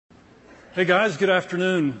Hey guys, good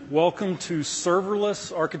afternoon. Welcome to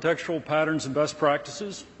Serverless Architectural Patterns and Best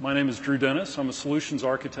Practices. My name is Drew Dennis. I'm a solutions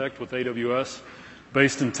architect with AWS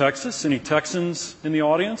based in Texas. Any Texans in the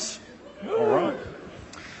audience? All right.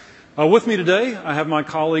 With me today, I have my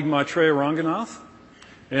colleague Maitreya Ranganath,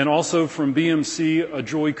 and also from BMC,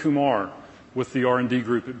 Ajoy Kumar with the R&D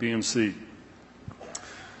group at BMC.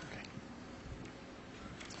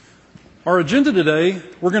 Our agenda today,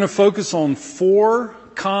 we're going to focus on four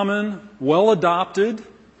common, well-adopted,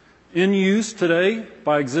 in use today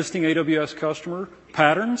by existing AWS customer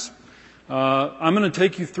patterns. I'm going to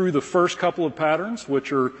take you through the first couple of patterns,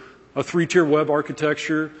 which are a three-tier web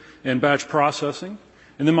architecture and batch processing.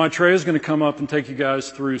 And then Maitreya is going to come up and take you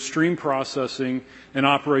guys through stream processing and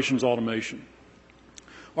operations automation.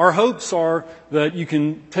 Our hopes are that you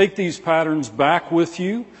can take these patterns back with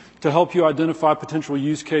you to help you identify potential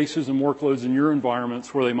use cases and workloads in your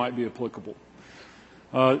environments where they might be applicable.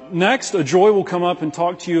 Next, Ajoy will come up and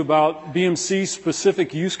talk to you about BMC's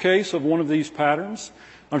specific use case of one of these patterns.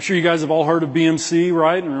 I'm sure you guys have all heard of BMC,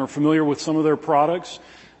 right, and are familiar with some of their products.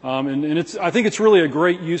 I think it's really a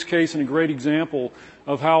great use case and a great example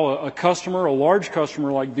of how a customer, a large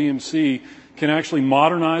customer like BMC, can actually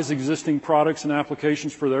modernize existing products and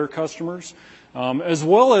applications for their customers, as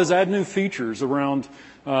well as add new features around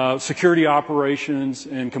security operations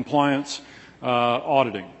and compliance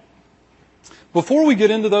auditing. Before we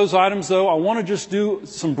get into those items, though, I want to just do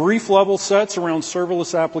some brief level sets around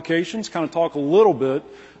serverless applications, kind of talk a little bit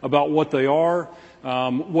about what they are,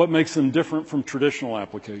 what makes them different from traditional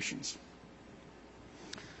applications.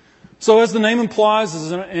 So as the name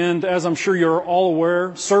implies, and as I'm sure you're all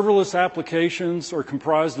aware, serverless applications are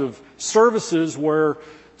comprised of services where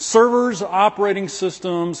servers, operating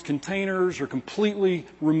systems, containers are completely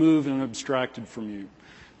removed and abstracted from you.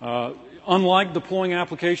 Unlike deploying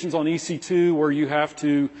applications on EC2 where you have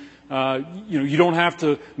to, you don't have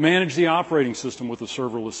to manage the operating system with a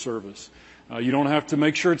serverless service. You don't have to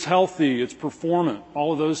make sure it's healthy, it's performant,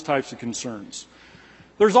 all of those types of concerns.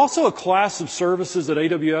 There's also a class of services at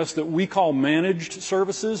AWS that we call managed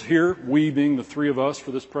services, here, we being the three of us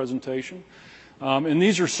for this presentation. And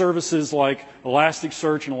these are services like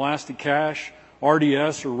Elasticsearch and Elasticache,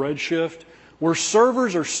 RDS or Redshift, where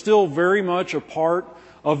servers are still very much a part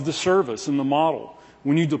of the service and the model.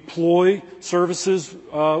 When you deploy services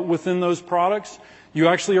within those products, you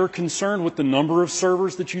actually are concerned with the number of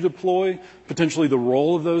servers that you deploy, potentially the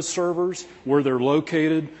role of those servers, where they're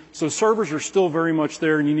located. So servers are still very much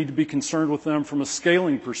there, and you need to be concerned with them from a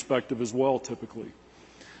scaling perspective as well, typically.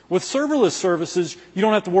 With serverless services, you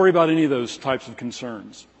don't have to worry about any of those types of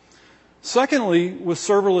concerns. Secondly, with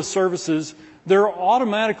serverless services, they're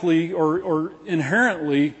automatically or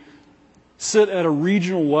inherently sit at a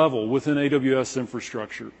regional level within AWS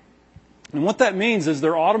infrastructure. And what that means is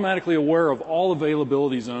they're automatically aware of all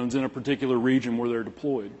availability zones in a particular region where they're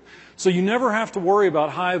deployed. So you never have to worry about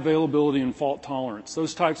high availability and fault tolerance.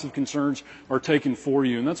 Those types of concerns are taken for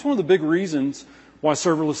you. And that's one of the big reasons why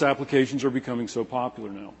serverless applications are becoming so popular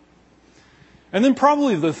now. And then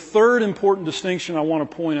probably the third important distinction I want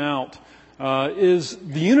to point out is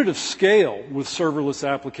the unit of scale with serverless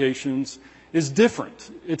applications is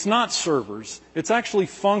different. It's not servers. It's actually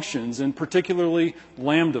functions, and particularly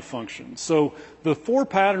Lambda functions. So the four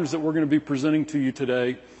patterns that we're going to be presenting to you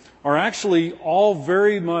today are actually all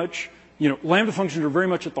very much, Lambda functions are very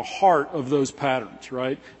much at the heart of those patterns,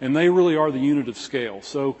 right? And they really are the unit of scale.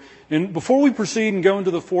 So before we proceed and go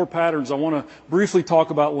into the four patterns, I want to briefly talk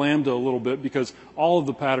about Lambda a little bit because all of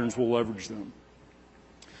the patterns will leverage them.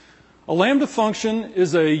 A Lambda function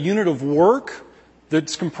is a unit of work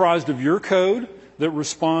that's comprised of your code that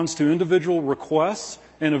responds to individual requests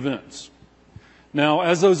and events. Now,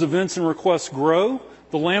 as those events and requests grow,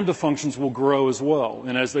 the Lambda functions will grow as well.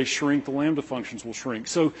 And as they shrink, the Lambda functions will shrink.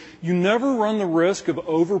 So you never run the risk of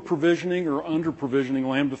over-provisioning or under-provisioning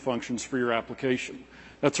Lambda functions for your application.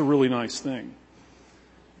 That's a really nice thing.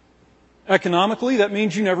 Economically, that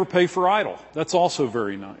means you never pay for idle. That's also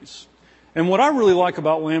very nice. And what I really like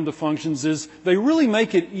about Lambda functions is they really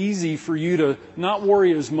make it easy for you to not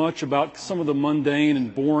worry as much about some of the mundane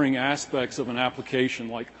and boring aspects of an application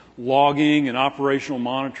like logging and operational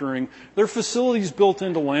monitoring. There are facilities built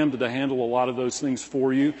into Lambda to handle a lot of those things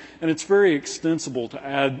for you, and it's very extensible to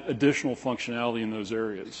add additional functionality in those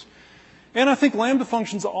areas. And I think Lambda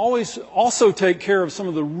functions always also take care of some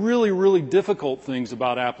of the really, really difficult things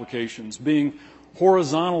about applications, being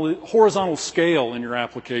horizontal scale in your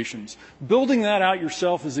applications. Building that out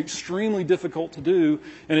yourself is extremely difficult to do,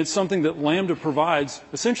 and it's something that Lambda provides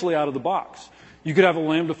essentially out of the box. You could have a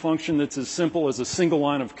Lambda function that's as simple as a single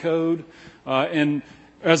line of code, and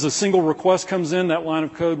as a single request comes in, that line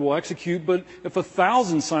of code will execute, but if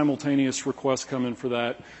 1,000 simultaneous requests come in for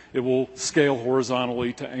that, it will scale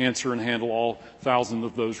horizontally to answer and handle all 1,000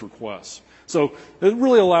 of those requests. So it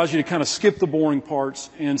really allows you to kind of skip the boring parts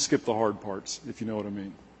and skip the hard parts, if you know what I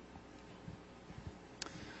mean.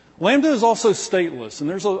 Lambda is also stateless, and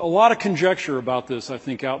there's a lot of conjecture about this, I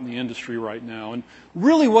think, out in the industry right now. And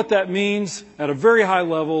really what that means at a very high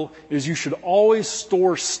level is you should always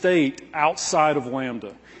store state outside of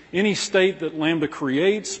Lambda. Any state that Lambda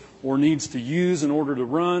creates or needs to use in order to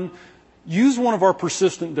run, use one of our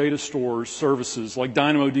persistent data stores services like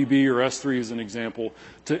DynamoDB or S3 as an example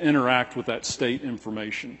to interact with that state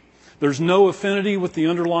information. There's no affinity with the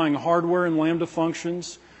underlying hardware in Lambda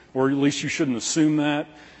functions, or at least you shouldn't assume that.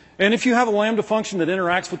 And if you have a Lambda function that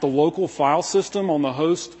interacts with the local file system on the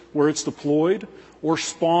host where it's deployed, or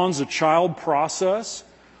spawns a child process,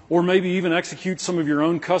 or maybe even executes some of your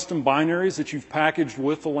own custom binaries that you've packaged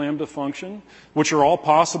with the Lambda function, which are all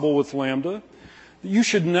possible with Lambda, you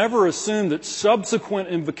should never assume that subsequent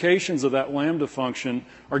invocations of that Lambda function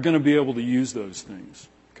are going to be able to use those things.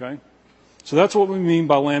 Okay? So that's what we mean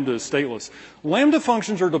by Lambda is stateless. Lambda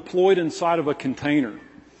functions are deployed inside of a container.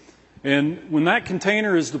 And when that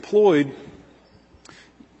container is deployed,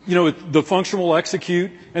 the function will execute,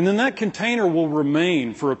 and then that container will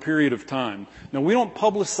remain for a period of time. Now, we don't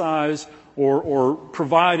publicize or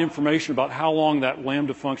provide information about how long that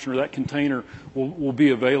Lambda function or that container will be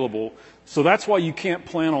available. So that's why you can't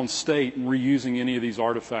plan on state and reusing any of these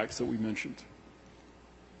artifacts that we mentioned.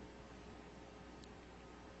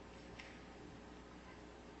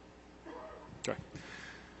 Okay.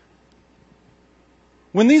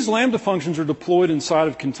 When these Lambda functions are deployed inside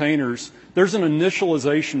of containers, there's an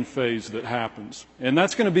initialization phase that happens. And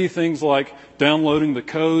that's going to be things like downloading the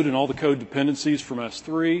code and all the code dependencies from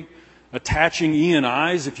S3, attaching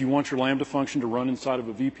ENIs if you want your Lambda function to run inside of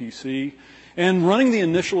a VPC, and running the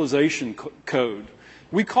initialization code.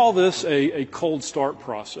 We call this a cold start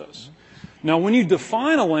process. Now, when you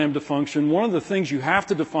define a Lambda function, one of the things you have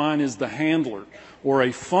to define is the handler, or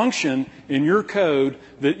a function in your code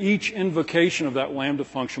that each invocation of that Lambda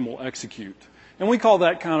function will execute. And we call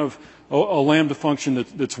that kind of a Lambda function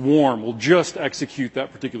that's warm, will just execute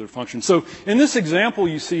that particular function. So in this example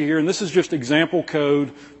you see here, and this is just example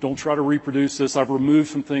code, don't try to reproduce this, I've removed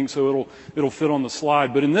some things so it'll fit on the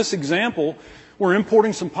slide. But in this example, we're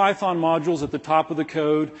importing some Python modules at the top of the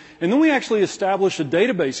code, and then we actually establish a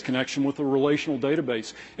database connection with a relational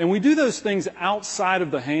database. And we do those things outside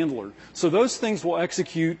of the handler. So those things will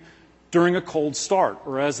execute during a cold start,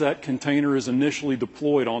 or as that container is initially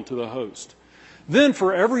deployed onto the host. Then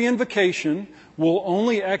for every invocation, we'll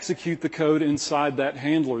only execute the code inside that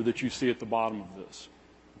handler that you see at the bottom of this.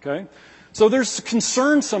 Okay? So there's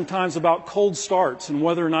concern sometimes about cold starts and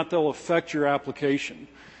whether or not they'll affect your application.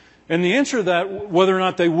 And the answer to that, whether or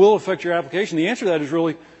not they will affect your application, the answer to that is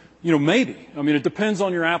really, maybe. I mean, it depends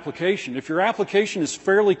on your application. If your application is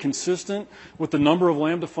fairly consistent with the number of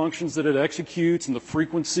Lambda functions that it executes and the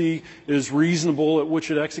frequency is reasonable at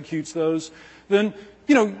which it executes those, then,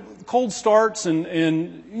 cold starts and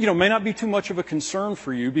may not be too much of a concern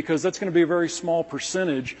for you because that's going to be a very small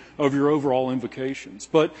percentage of your overall invocations.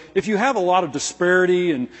 But if you have a lot of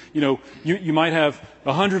disparity and, you might have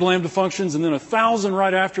 100 Lambda functions and then 1,000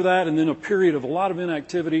 right after that and then a period of a lot of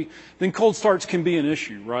inactivity, then cold starts can be an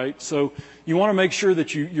issue, right? So you want to make sure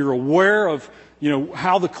that you're aware of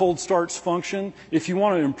how the cold starts function. If you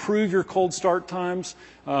want to improve your cold start times,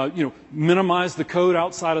 minimize the code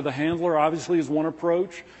outside of the handler, obviously, is one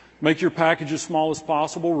approach. Make your package as small as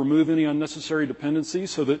possible. Remove any unnecessary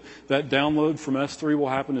dependencies so that download from S3 will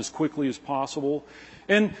happen as quickly as possible.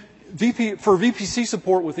 And for VPC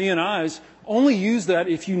support with ENIs, only use that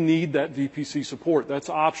if you need that VPC support. That's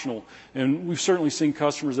optional. And we've certainly seen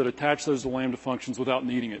customers that attach those to Lambda functions without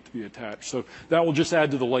needing it to be attached. So that will just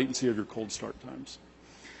add to the latency of your cold start times.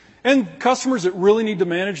 And customers that really need to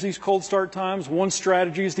manage these cold start times, one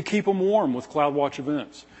strategy is to keep them warm with CloudWatch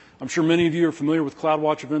events. I'm sure many of you are familiar with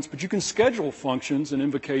CloudWatch events, but you can schedule functions and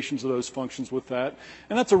invocations of those functions with that.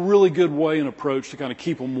 And that's a really good way and approach to kind of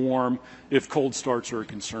keep them warm if cold starts are a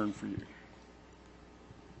concern for you.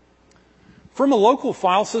 From a local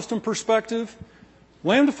file system perspective,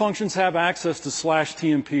 Lambda functions have access to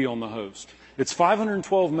 /TMP on the host. It's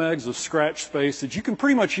 512 megs of scratch space that you can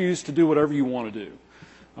pretty much use to do whatever you want to do.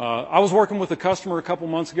 I was working with a customer a couple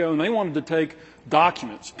months ago, and they wanted to take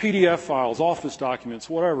documents, PDF files, Office documents,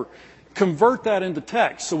 whatever, convert that into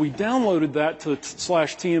text. So we downloaded that to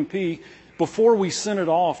 /TMP before we sent it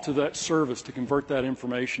off to that service to convert that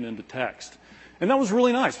information into text. And that was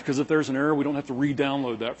really nice because if there's an error, we don't have to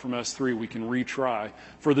re-download that from S3. We can retry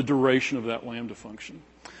for the duration of that Lambda function.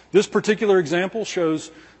 This particular example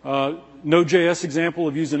shows Node.js example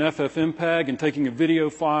of using FFmpeg and taking a video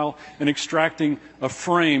file and extracting a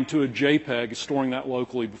frame to a JPEG, storing that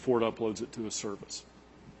locally before it uploads it to a service.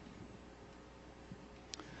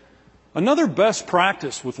 Another best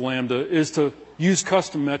practice with Lambda is to use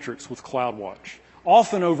custom metrics with CloudWatch.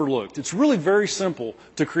 Often overlooked. It's really very simple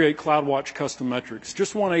to create CloudWatch custom metrics.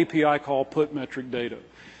 Just one API call, put metric data.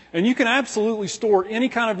 And you can absolutely store any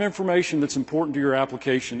kind of information that's important to your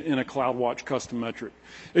application in a CloudWatch custom metric.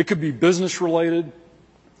 It could be business related.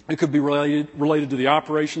 It could be related to the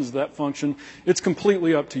operations of that function. It's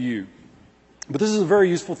completely up to you. But this is a very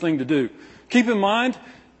useful thing to do. Keep in mind,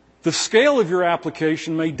 the scale of your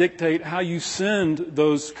application may dictate how you send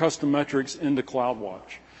those custom metrics into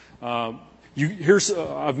CloudWatch.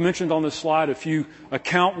 I've mentioned on this slide a few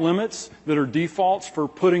account limits that are defaults for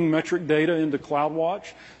putting metric data into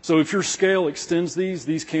CloudWatch. So if your scale extends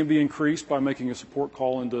these can be increased by making a support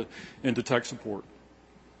call into tech support.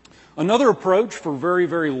 Another approach for very,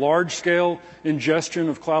 very large-scale ingestion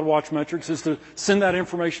of CloudWatch metrics is to send that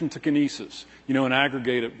information to Kinesis, and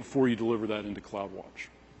aggregate it before you deliver that into CloudWatch.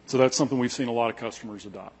 So that's something we've seen a lot of customers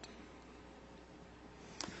adopt.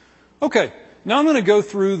 Okay, now I'm going to go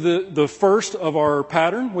through the first of our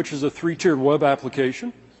pattern, which is a three-tiered web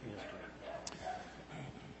application.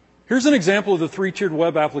 Here's an example of the three-tiered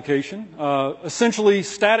web application. Essentially,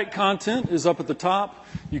 static content is up at the top.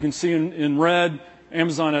 You can see in red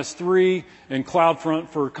Amazon S3 and CloudFront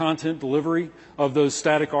for content delivery of those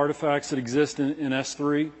static artifacts that exist in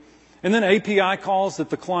S3. And then API calls that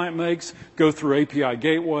the client makes go through API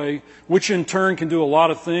Gateway, which in turn can do a lot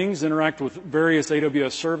of things, interact with various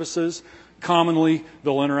AWS services. Commonly,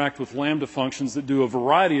 they'll interact with Lambda functions that do a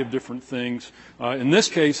variety of different things. In this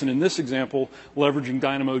case, and in this example, leveraging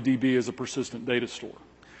DynamoDB as a persistent data store.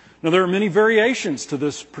 Now, there are many variations to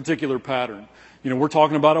this particular pattern. We're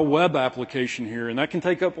talking about a web application here, and that can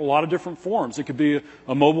take up a lot of different forms. It could be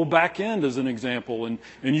a mobile backend as an example, and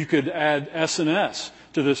you could add SNS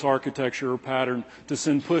to this architecture or pattern to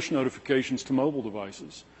send push notifications to mobile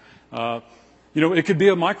devices. It could be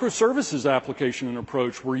a microservices application and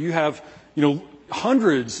approach where you have,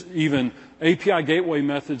 hundreds even API gateway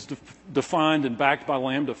methods defined and backed by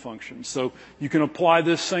Lambda functions. So you can apply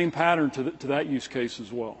this same pattern to that use case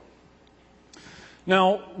as well.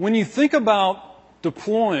 Now, when you think about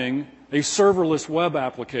deploying a serverless web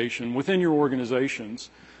application within your organizations,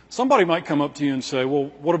 somebody might come up to you and say, well,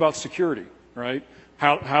 what about security, right?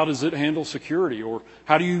 How does it handle security? Or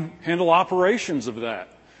how do you handle operations of that?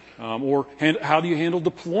 Or how do you handle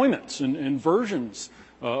deployments and versions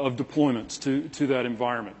of deployments to that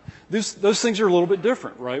environment? Those things are a little bit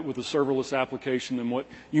different, right, with a serverless application than what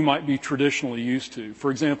you might be traditionally used to.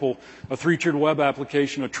 For example, a three-tiered web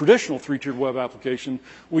application, a traditional three-tiered web application,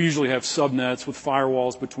 will usually have subnets with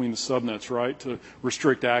firewalls between the subnets, right, to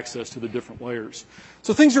restrict access to the different layers.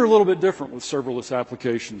 So things are a little bit different with serverless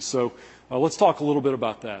applications. So let's talk a little bit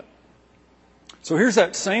about that. So here's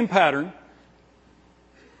that same pattern.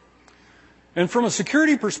 And from a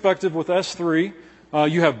security perspective with S3,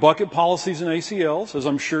 you have bucket policies and ACLs, as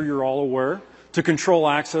I'm sure you're all aware, to control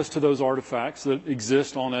access to those artifacts that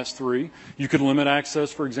exist on S3. You could limit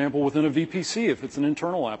access, for example, within a VPC if it's an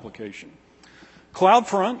internal application.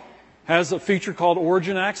 CloudFront has a feature called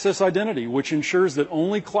Origin Access Identity, which ensures that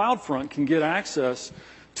only CloudFront can get access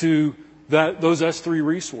to those S3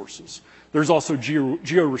 resources. There's also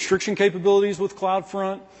geo-restriction capabilities with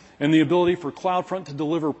CloudFront, and the ability for CloudFront to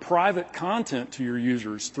deliver private content to your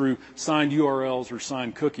users through signed URLs or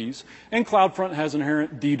signed cookies. And CloudFront has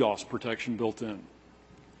inherent DDoS protection built in.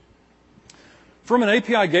 From an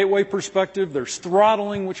API gateway perspective, there's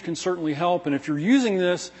throttling, which can certainly help. And if you're using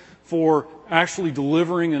this for actually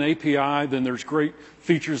delivering an API, then there's great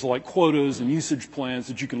features like quotas and usage plans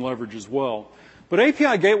that you can leverage as well. But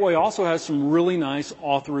API Gateway also has some really nice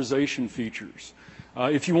authorization features.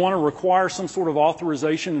 If you want to require some sort of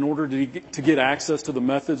authorization in order to get access to the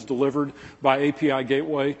methods delivered by API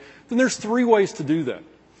Gateway, then there's three ways to do that.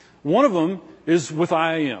 One of them is with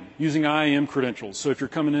IAM, using IAM credentials. So if you're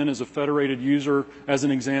coming in as a federated user, as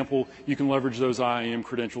an example, you can leverage those IAM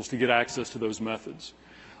credentials to get access to those methods.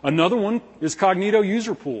 Another one is Cognito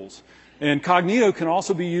user pools. And Cognito can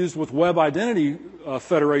also be used with web identity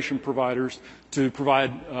federation providers to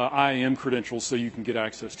provide IAM credentials so you can get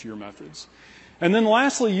access to your methods. And then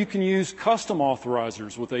lastly, you can use custom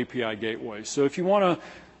authorizers with API Gateway. So if you want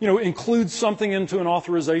to include something into an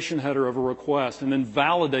authorization header of a request and then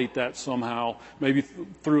validate that somehow, maybe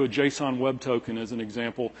through a JSON web token as an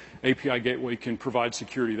example, API Gateway can provide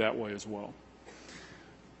security that way as well.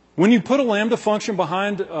 When you put a Lambda function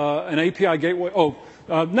behind an API Gateway,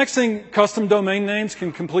 Next thing, custom domain names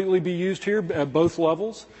can completely be used here at both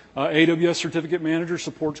levels. AWS Certificate Manager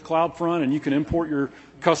supports CloudFront, and you can import your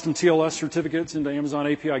custom TLS certificates into Amazon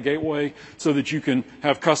API Gateway so that you can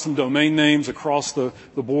have custom domain names across the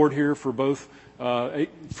board here for both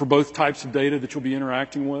types of data that you'll be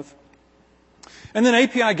interacting with. And then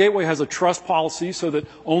API Gateway has a trust policy so that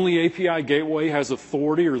only API Gateway has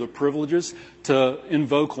authority or the privileges to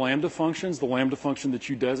invoke Lambda functions, the Lambda function that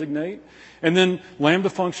you designate. And then Lambda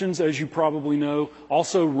functions, as you probably know,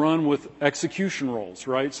 also run with execution roles,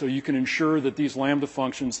 right? So you can ensure that these Lambda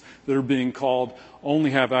functions that are being called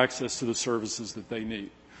only have access to the services that they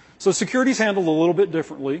need. So security is handled a little bit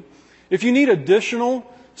differently. If you need additional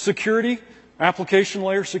security, application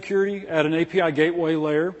layer security at an API Gateway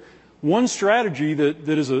layer, one strategy that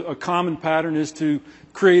is a common pattern is to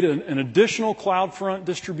create an additional CloudFront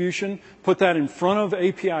distribution, put that in front of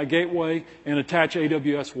API Gateway, and attach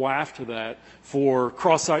AWS WAF to that for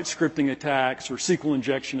cross-site scripting attacks or SQL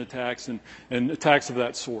injection attacks and attacks of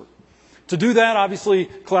that sort. To do that, obviously,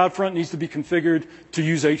 CloudFront needs to be configured to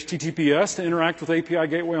use HTTPS to interact with API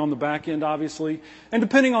Gateway on the back end, obviously. And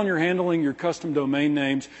depending on your handling your custom domain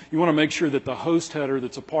names, you want to make sure that the host header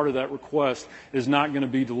that's a part of that request is not going to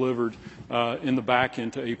be delivered in the back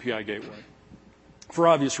end to API Gateway. For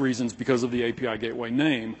obvious reasons, because of the API Gateway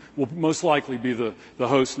name, will most likely be the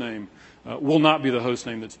host name, will not be the host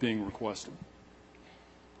name that's being requested.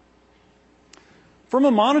 From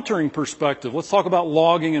a monitoring perspective, let's talk about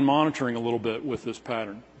logging and monitoring a little bit with this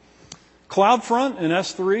pattern. CloudFront and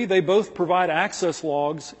S3, they both provide access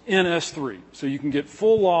logs in S3. So you can get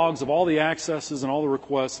full logs of all the accesses and all the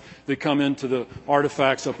requests that come into the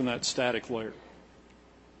artifacts up in that static layer.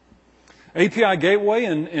 API Gateway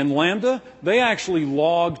and Lambda, they actually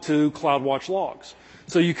log to CloudWatch logs.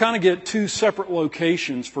 So you kind of get two separate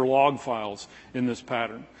locations for log files in this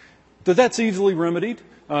pattern. But that's easily remedied.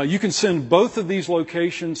 You can send both of these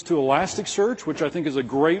locations to Elasticsearch, which I think is a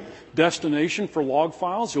great destination for log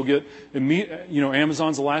files. You'll get,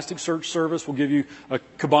 Amazon's Elasticsearch service will give you a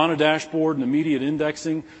Kibana dashboard and immediate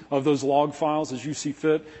indexing of those log files as you see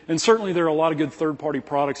fit. And certainly there are a lot of good third-party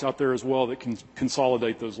products out there as well that can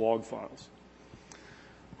consolidate those log files.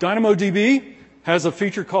 DynamoDB has a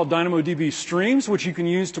feature called DynamoDB Streams, which you can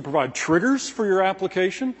use to provide triggers for your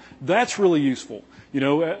application. That's really useful.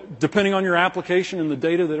 Depending on your application and the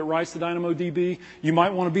data that it writes to DynamoDB, you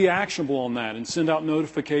might want to be actionable on that and send out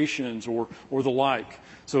notifications or the like.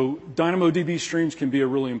 So DynamoDB Streams can be a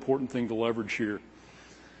really important thing to leverage here.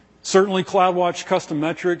 Certainly CloudWatch custom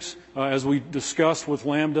metrics, as we discussed with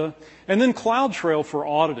Lambda, and then CloudTrail for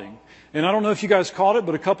auditing. And I don't know if you guys caught it,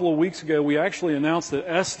 but a couple of weeks ago we actually announced that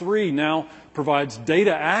S3 now provides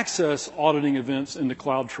data access auditing events into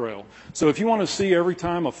CloudTrail. So if you want to see every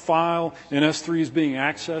time a file in S3 is being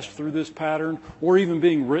accessed through this pattern or even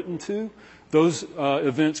being written to, those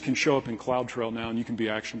events can show up in CloudTrail now, and you can be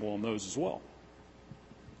actionable on those as well.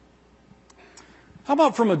 How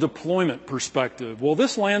about from a deployment perspective? Well,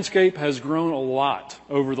 this landscape has grown a lot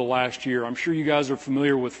over the last year. I'm sure you guys are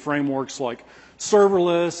familiar with frameworks like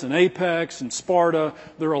Serverless and Apex and Sparta.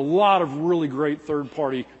 There are a lot of really great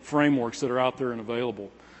third-party frameworks that are out there and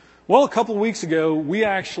available. Well, a couple of weeks ago, we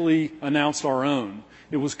actually announced our own.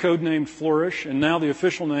 It was codenamed Flourish, and now the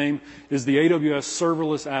official name is the AWS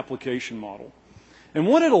Serverless Application Model. And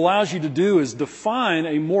what it allows you to do is define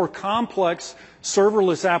a more complex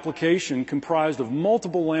serverless application comprised of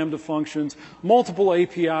multiple Lambda functions, multiple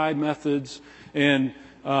API methods, and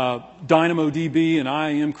DynamoDB and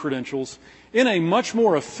IAM credentials in a much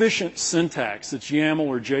more efficient syntax that's YAML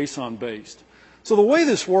or JSON based. So the way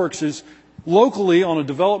this works is locally on a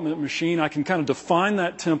development machine, I can kind of define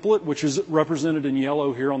that template, which is represented in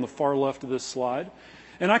yellow here on the far left of this slide.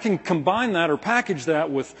 And I can combine that or package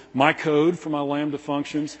that with my code for my Lambda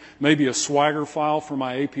functions, maybe a Swagger file for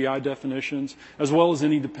my API definitions, as well as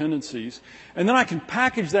any dependencies. And then I can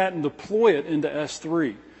package that and deploy it into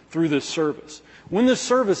S3 through this service. When this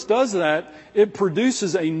service does that, it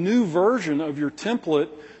produces a new version of your template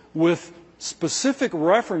with specific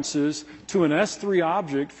references to an S3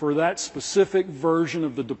 object for that specific version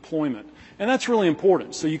of the deployment. And that's really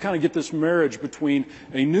important. So you kind of get this marriage between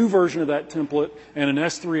a new version of that template and an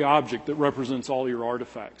S3 object that represents all your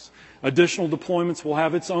artifacts. Additional deployments will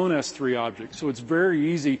have its own S3 object, so it's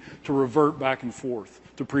very easy to revert back and forth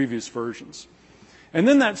to previous versions. And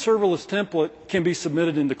then that serverless template can be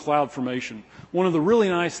submitted into CloudFormation. One of the really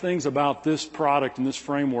nice things about this product and this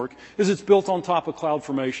framework is it's built on top of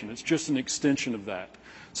CloudFormation. It's just an extension of that.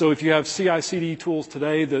 So if you have CI/CD tools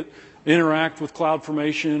today that interact with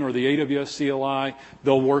CloudFormation or the AWS CLI,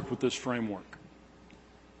 they'll work with this framework.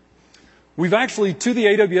 We've actually, to the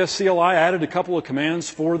AWS CLI, added a couple of commands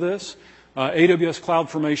for this. AWS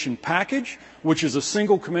CloudFormation package, which is a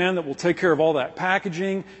single command that will take care of all that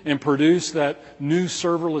packaging and produce that new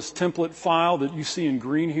serverless template file that you see in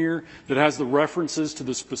green here that has the references to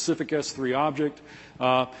the specific S3 object,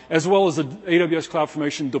 as well as the AWS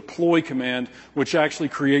CloudFormation deploy command, which actually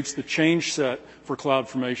creates the change set for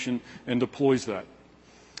CloudFormation and deploys that.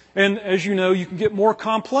 And as you know, you can get more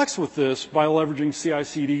complex with this by leveraging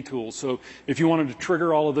CI/CD tools. So if you wanted to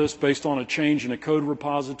trigger all of this based on a change in a code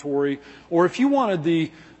repository, or if you wanted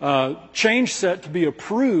the change set to be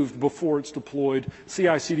approved before it's deployed,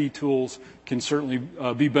 CI/CD tools can certainly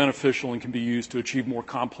be beneficial and can be used to achieve more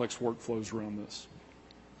complex workflows around this.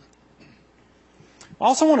 I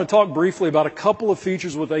also want to talk briefly about a couple of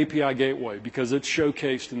features with API Gateway because it's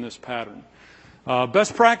showcased in this pattern.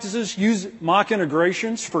 Best practices, use mock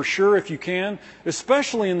integrations for sure if you can,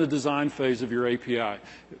 especially in the design phase of your API.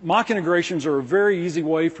 Mock integrations are a very easy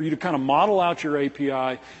way for you to kind of model out your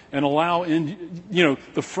API and allow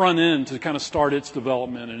the front end to kind of start its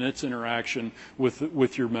development and its interaction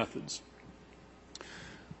with your methods.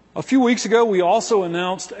 A few weeks ago, we also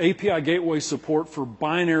announced API Gateway support for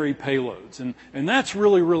binary payloads, and that's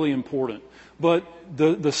really, really important. But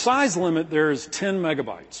the size limit there is 10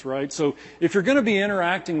 megabytes, right? So if you're going to be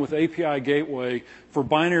interacting with API Gateway for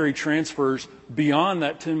binary transfers beyond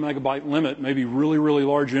that 10 megabyte limit, maybe really, really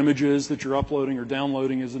large images that you're uploading or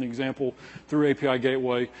downloading as an example through API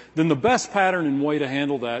Gateway, then the best pattern and way to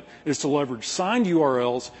handle that is to leverage signed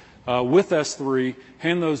URLs with S3,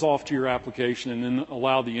 hand those off to your application, and then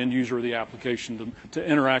allow the end user of the application to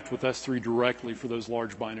interact with S3 directly for those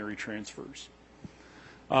large binary transfers.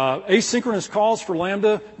 Asynchronous calls for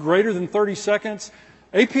Lambda greater than 30 seconds.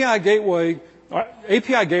 API Gateway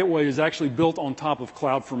is actually built on top of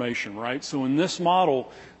CloudFormation, right? So in this model,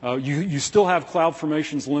 you still have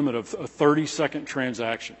CloudFormation's limit of a 30-second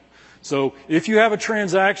transaction. So if you have a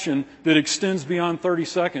transaction that extends beyond 30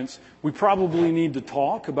 seconds, we probably need to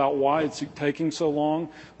talk about why it's taking so long.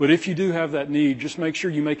 But if you do have that need, just make sure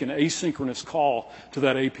you make an asynchronous call to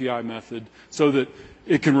that API method so that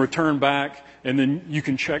it can return back, and then you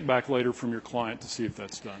can check back later from your client to see if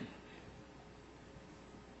that's done.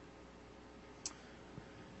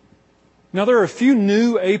 Now, there are a few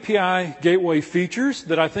new API Gateway features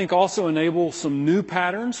that I think also enable some new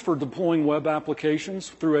patterns for deploying web applications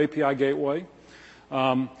through API Gateway.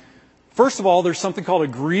 First of all, there's something called a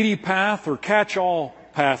greedy path or catch-all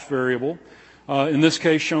path variable. In this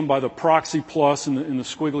case, shown by the proxy plus in the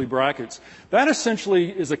squiggly brackets. That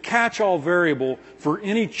essentially is a catch-all variable for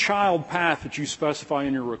any child path that you specify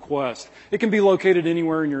in your request. It can be located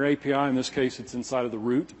anywhere in your API. In this case, it's inside of the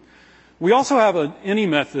root. We also have an any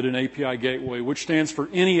method in API Gateway, which stands for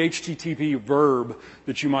any HTTP verb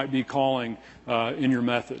that you might be calling in your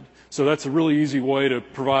method. So that's a really easy way to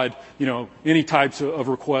provide, any types of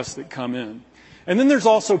requests that come in. And then there's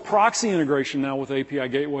also proxy integration now with API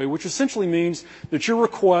Gateway, which essentially means that your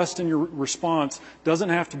request and your response doesn't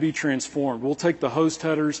have to be transformed. We'll take the host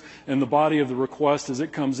headers and the body of the request as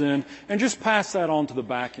it comes in and just pass that on to the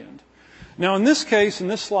back end. Now, in this case, in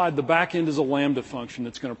this slide, the back end is a Lambda function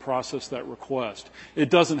that's going to process that request. It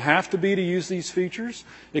doesn't have to be to use these features.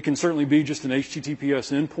 It can certainly be just an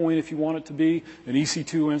HTTPS endpoint if you want it to be, an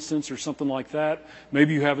EC2 instance or something like that.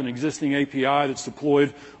 Maybe you have an existing API that's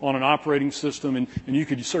deployed on an operating system, and you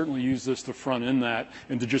could certainly use this to front end that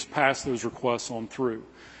and to just pass those requests on through.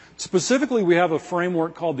 Specifically, we have a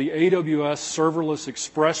framework called the AWS Serverless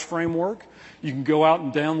Express Framework. You can go out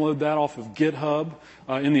and download that off of GitHub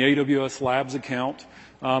in the AWS Labs account.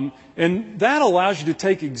 And that allows you to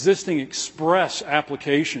take existing Express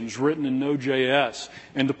applications written in Node.js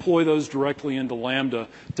and deploy those directly into Lambda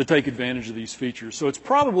to take advantage of these features. So it's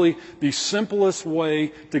probably the simplest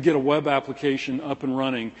way to get a web application up and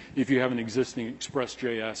running if you have an existing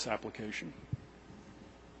Express.js application.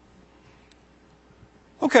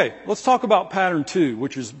 Okay, let's talk about pattern 2,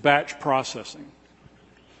 which is batch processing.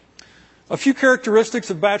 A few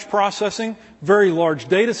characteristics of batch processing: very large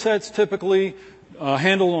data sets typically,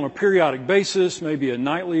 handled on a periodic basis, maybe a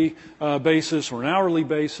nightly basis or an hourly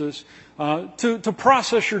basis, to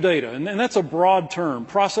process your data. And that's a broad term.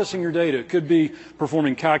 Processing your data could be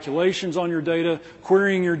performing calculations on your data,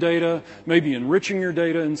 querying your data, maybe enriching your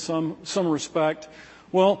data in some respect.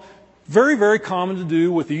 Well, very, very common to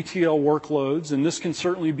do with ETL workloads, and this can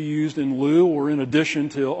certainly be used in lieu or in addition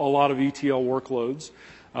to a lot of ETL workloads.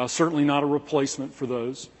 Certainly not a replacement for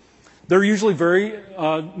those. They're usually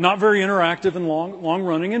not very interactive and long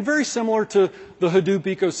running, and very similar to the Hadoop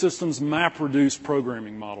ecosystem's MapReduce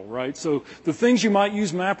programming model, right? So the things you might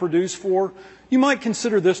use MapReduce for, you might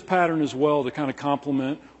consider this pattern as well to kind of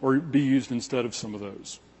complement or be used instead of some of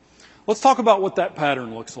those. Let's talk about what that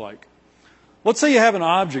pattern looks like. Let's say you have an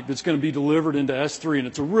object that's going to be delivered into S3, and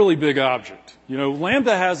it's a really big object. You know,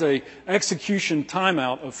 Lambda has a execution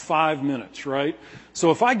timeout of 5 minutes, right?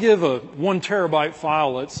 So if I give a 1 terabyte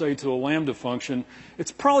file, let's say, to a Lambda function,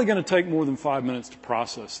 it's probably going to take more than 5 minutes to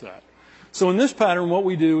process that. So in this pattern, what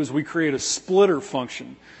we do is we create a splitter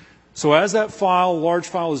function. So as that large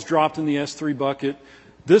file is dropped in the S3 bucket,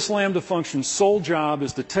 this Lambda function's sole job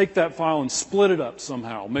is to take that file and split it up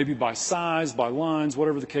somehow, maybe by size, by lines,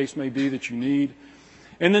 whatever the case may be that you need,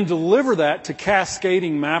 and then deliver that to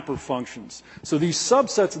cascading mapper functions. So these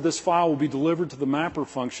subsets of this file will be delivered to the mapper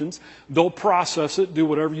functions. They'll process it, do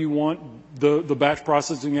whatever you want the batch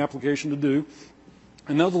processing application to do,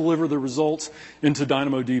 and they'll deliver the results into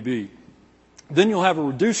DynamoDB. Then you'll have a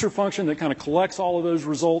reducer function that kind of collects all of those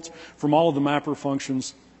results from all of the mapper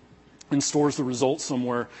functions and stores the results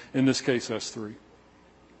somewhere, in this case S3.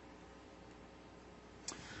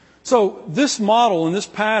 So this model and this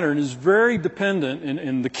pattern is very dependent,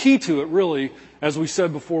 and the key to it really, as we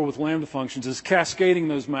said before with Lambda functions, is cascading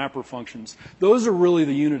those mapper functions. Those are really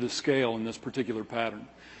the unit of scale in this particular pattern.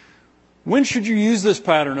 When should you use this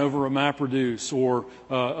pattern over a MapReduce or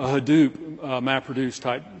a Hadoop MapReduce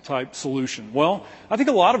type solution? Well, I think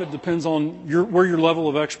a lot of it depends on where your level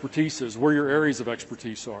of expertise is, where your areas of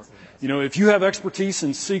expertise are. You know, if you have expertise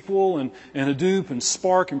in SQL and Hadoop and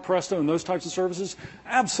Spark and Presto and those types of services,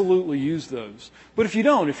 absolutely use those. But if you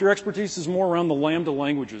don't, if your expertise is more around the Lambda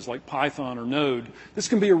languages like Python or Node, this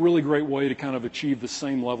can be a really great way to kind of achieve the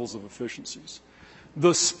same levels of efficiencies.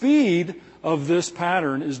 The speed of this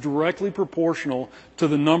pattern is directly proportional to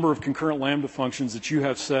the number of concurrent Lambda functions that you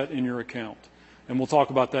have set in your account. And we'll talk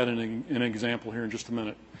about that in an example here in just a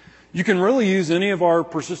minute. You can really use any of our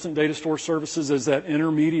persistent data store services as that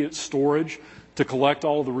intermediate storage to collect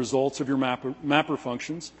all of the results of your mapper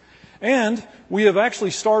functions. And we have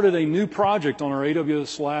actually started a new project on our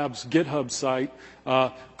AWS Labs GitHub site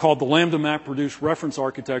called the Lambda MapReduce Reference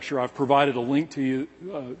Architecture. I've provided a link to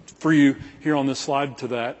you, for you here on this slide to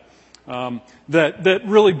that. That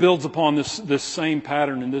really builds upon this same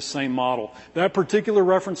pattern and this same model. That particular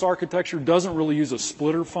reference architecture doesn't really use a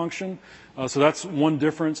splitter function, so that's one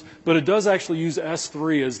difference. But it does actually use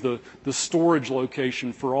S3 as the storage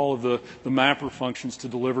location for all of the mapper functions to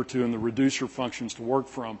deliver to and the reducer functions to work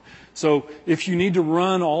from. So if you need to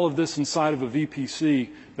run all of this inside of a VPC,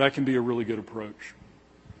 that can be a really good approach.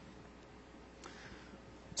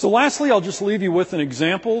 So lastly, I'll just leave you with an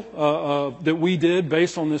example that we did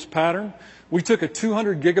based on this pattern. We took a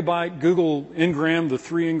 200 gigabyte Google Ngram, the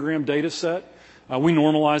 3 Ngram data set. We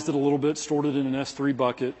normalized it a little bit, stored it in an S3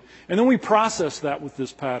 bucket, and then we processed that with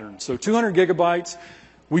this pattern. So 200 gigabytes.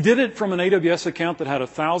 We did it from an AWS account that had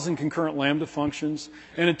 1,000 concurrent Lambda functions,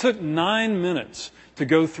 and it took 9 minutes to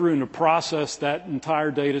go through and to process that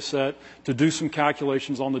entire data set, to do some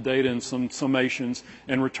calculations on the data and some summations,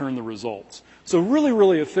 and return the results. So really,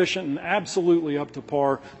 really efficient and absolutely up to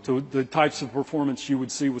par to the types of performance you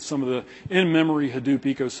would see with some of the in-memory Hadoop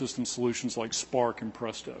ecosystem solutions like Spark and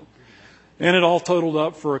Presto. And it all totaled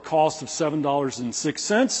up for a cost of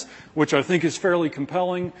 $7.06, which I think is fairly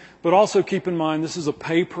compelling. But also keep in mind, this is a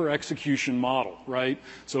pay-per-execution model, right?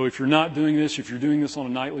 So if you're not doing this, if you're doing this on a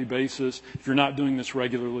nightly basis, if you're not doing this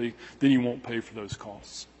regularly, then you won't pay for those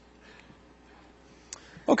costs.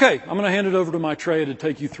 Okay, I'm going to hand it over to Maitreya to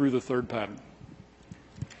take you through the third pattern.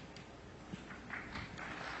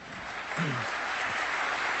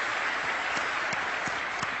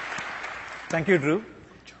 Thank you, Drew.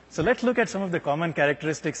 So let's look at some of the common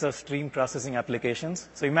characteristics of stream processing applications.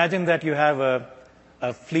 So imagine that you have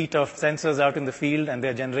a fleet of sensors out in the field and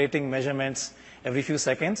they're generating measurements every few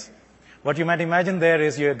seconds. What you might imagine there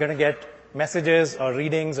is you're going to get messages or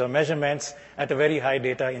readings or measurements at a very high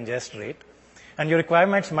data ingest rate. And your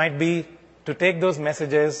requirements might be to take those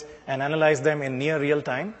messages and analyze them in near real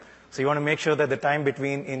time. So you want to make sure that the time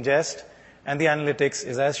between ingest and the analytics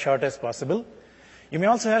is as short as possible. You may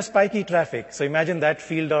also have spiky traffic. So imagine that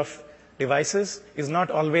field of devices is not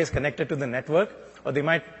always connected to the network, or they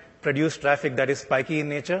might produce traffic that is spiky in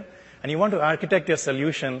nature. And you want to architect your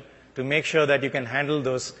solution to make sure that you can handle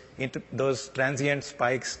those transient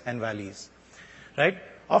spikes and valleys. Right?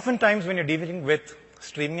 Oftentimes when you're dealing with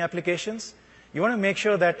streaming applications, you want to make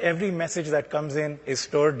sure that every message that comes in is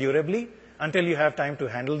stored durably until you have time to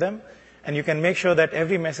handle them. And you can make sure that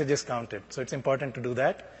every message is counted. So it's important to do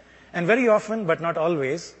that. And very often, but not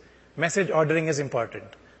always, message ordering is important.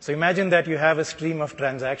 So imagine that you have a stream of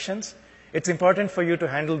transactions. It's important for you to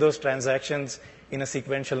handle those transactions in a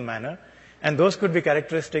sequential manner. And those could be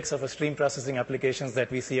characteristics of a stream processing applications that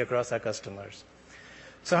we see across our customers.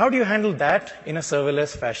 So how do you handle that in a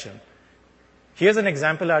serverless fashion? Here's an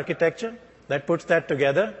example architecture that puts that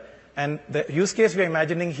together. And the use case we're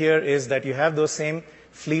imagining here is that you have those same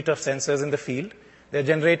fleet of sensors in the field. They're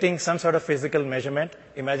generating some sort of physical measurement.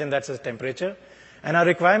 Imagine that's a temperature. And our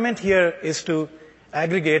requirement here is to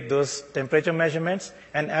aggregate those temperature measurements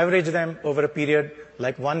and average them over a period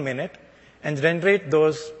like 1 minute and generate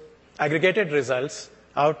those aggregated results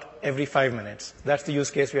out every 5 minutes. That's the use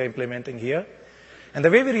case we are implementing here. And the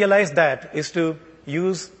way we realize that is to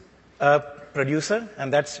use a producer,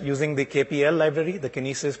 and that's using the KPL library, the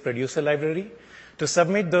Kinesis producer library, to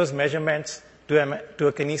submit those measurements to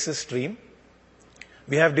a Kinesis stream.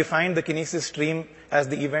 We have defined the Kinesis stream as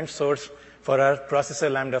the event source for our processor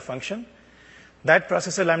Lambda function. That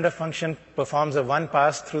processor Lambda function performs a one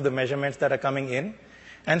pass through the measurements that are coming in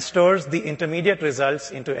and stores the intermediate results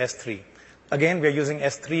into S3. Again, we are using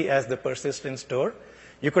S3 as the persistent store.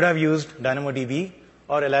 You could have used DynamoDB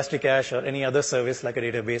or Elasticache or any other service like a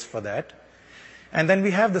database for that. And then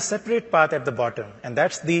we have the separate path at the bottom, and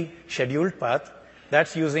that's the scheduled path.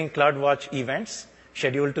 That's using CloudWatch events,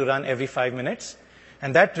 scheduled to run every 5 minutes.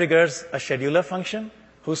 And that triggers a scheduler function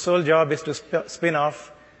whose sole job is to spin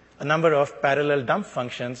off a number of parallel dump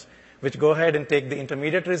functions which go ahead and take the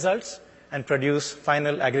intermediate results and produce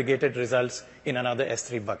final aggregated results in another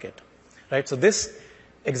S3 bucket. Right? So this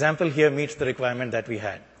example here meets the requirement that we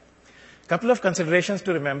had. A couple of considerations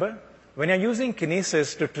to remember. When you're using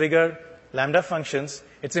Kinesis to trigger Lambda functions,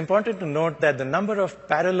 it's important to note that the number of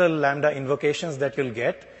parallel Lambda invocations that you'll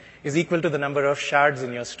get is equal to the number of shards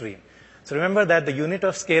in your stream. So remember that the unit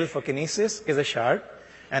of scale for Kinesis is a shard,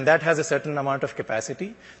 and that has a certain amount of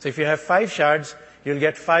capacity. So if you have 5 shards, you'll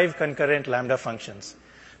get 5 concurrent Lambda functions.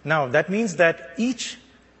 Now, that means that each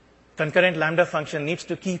concurrent Lambda function needs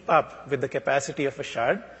to keep up with the capacity of a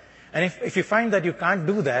shard. And if you find that you can't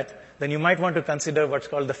do that, then you might want to consider what's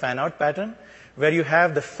called the fan-out pattern, where you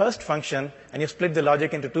have the first function and you split the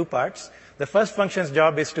logic into 2 parts. The first function's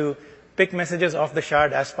job is to pick messages off the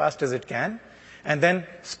shard as fast as it can, and then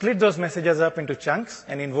split those messages up into chunks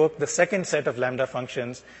and invoke the second set of Lambda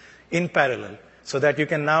functions in parallel, so that you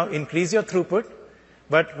can now increase your throughput.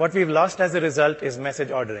 But what we've lost as a result is message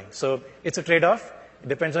ordering. So it's a trade-off. It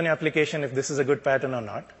depends on your application if this is a good pattern or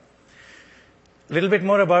not. A little bit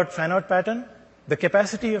more about fan-out pattern. The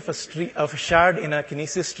capacity of a shard in a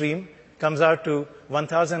Kinesis stream comes out to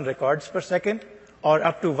 1,000 records per second or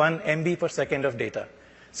up to 1 MB per second of data.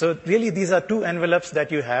 So really, these are 2 envelopes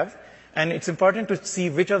that you have. And it's important to see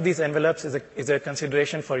which of these envelopes is a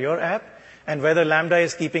consideration for your app and whether Lambda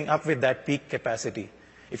is keeping up with that peak capacity.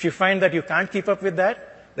 If you find that you can't keep up with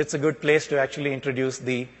that, that's a good place to actually introduce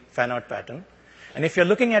the fan-out pattern. And if you're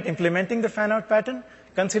looking at implementing the fan-out pattern,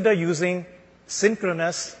 consider using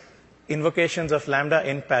synchronous invocations of Lambda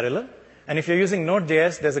in parallel. And if you're using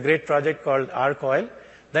Node.js, there's a great project called rcoil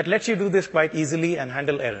that lets you do this quite easily and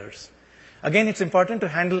handle errors. Again, it's important to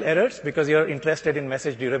handle errors because you're interested in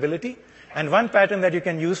message durability. And one pattern that you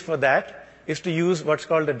can use for that is to use what's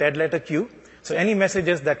called a dead letter queue. So any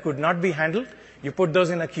messages that could not be handled, you put those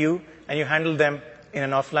in a queue and you handle them in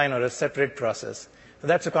an offline or a separate process. So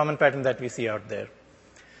that's a common pattern that we see out there.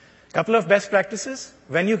 A couple of best practices.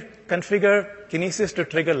 When you configure Kinesis to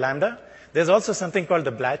trigger Lambda, there's also something called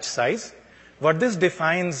the batch size. What this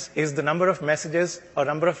defines is the number of messages or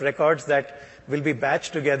number of records that will be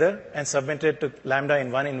batched together and submitted to Lambda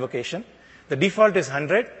in one invocation. The default is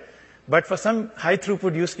 100, but for some high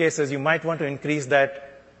throughput use cases, you might want to increase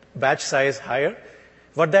that batch size higher.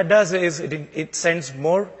 What that does is it sends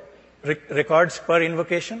more records per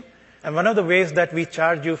invocation. And one of the ways that we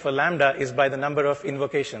charge you for Lambda is by the number of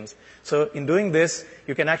invocations. So in doing this,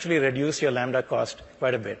 you can actually reduce your Lambda cost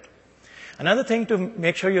quite a bit. Another thing to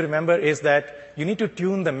make sure you remember is that you need to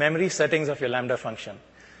tune the memory settings of your Lambda function.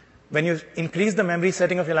 When you increase the memory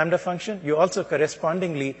setting of your Lambda function, you also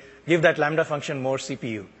correspondingly give that Lambda function more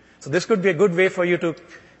CPU. So this could be a good way for you to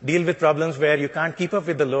deal with problems where you can't keep up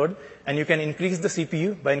with the load, and you can increase the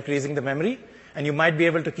CPU by increasing the memory, and you might be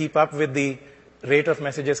able to keep up with the rate of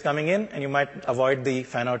messages coming in, and you might avoid the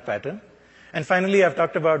fan-out pattern. And finally, I've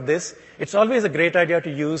talked about this. It's always a great idea to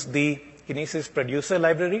use the Kinesis producer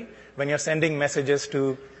library when you're sending messages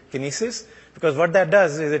to Kinesis, because what that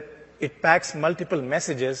does is it packs multiple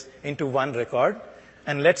messages into one record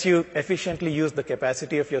and lets you efficiently use the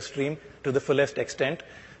capacity of your stream to the fullest extent.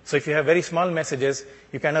 So if you have very small messages,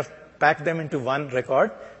 you kind of pack them into one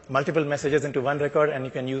record, multiple messages into one record, and you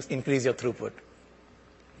can increase your throughput.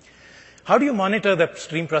 How do you monitor the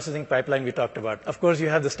stream processing pipeline we talked about? Of course, you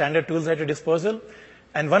have the standard tools at your disposal.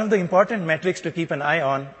 And one of the important metrics to keep an eye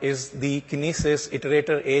on is the Kinesis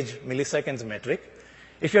iterator age milliseconds metric.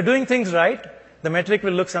 If you're doing things right, the metric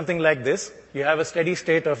will look something like this. You have a steady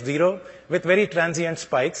state of 0 with very transient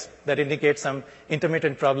spikes that indicate some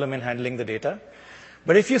intermittent problem in handling the data.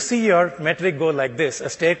 But if you see your metric go like this, a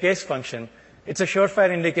staircase function, it's a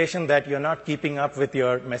surefire indication that you're not keeping up with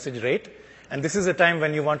your message rate. And this is a time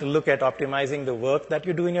when you want to look at optimizing the work that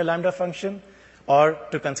you do in your Lambda function or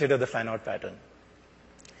to consider the fan-out pattern.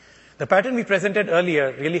 The pattern we presented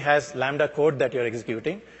earlier really has Lambda code that you're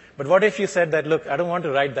executing. But what if you said that, look, I don't want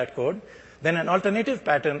to write that code? Then an alternative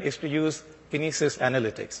pattern is to use Kinesis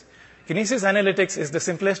Analytics. Kinesis Analytics is the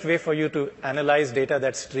simplest way for you to analyze data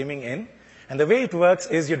that's streaming in. And the way it works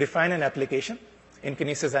is you define an application in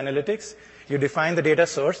Kinesis Analytics. You define the data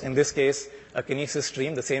source, in this case, a Kinesis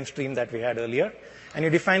stream, the same stream that we had earlier. And you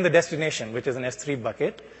define the destination, which is an S3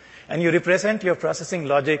 bucket. And you represent your processing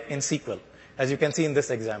logic in SQL, as you can see in this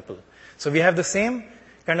example. So we have the same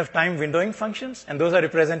kind of time windowing functions, and those are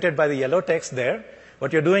represented by the yellow text there.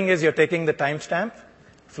 What you're doing is you're taking the timestamp,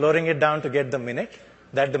 flooring it down to get the minute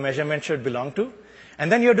that the measurement should belong to.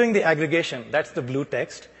 And then you're doing the aggregation. That's the blue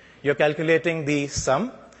text. You're calculating the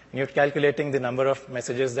sum. And you're calculating the number of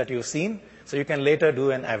messages that you've seen. So you can later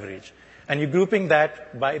do an average. And you're grouping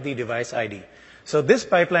that by the device ID. So this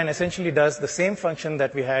pipeline essentially does the same function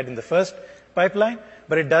that we had in the first pipeline,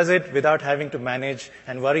 but it does it without having to manage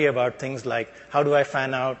and worry about things like how do I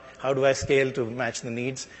fan out, how do I scale to match the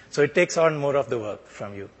needs. So it takes on more of the work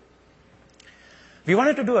from you. We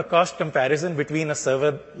wanted to do a cost comparison between a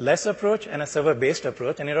serverless approach and a server-based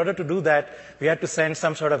approach. And in order to do that, we had to send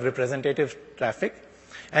some sort of representative traffic.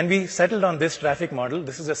 And we settled on this traffic model.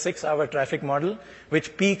 This is a 6-hour traffic model,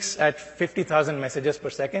 which peaks at 50,000 messages per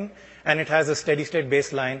second. And it has a steady-state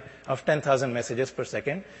baseline of 10,000 messages per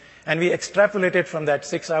second. And we extrapolated from that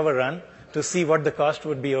 6-hour run to see what the cost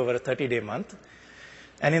would be over a 30-day month.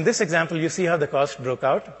 And in this example, you see how the cost broke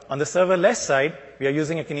out. On the serverless side, we are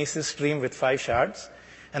using a Kinesis stream with 5 shards.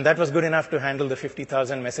 And that was good enough to handle the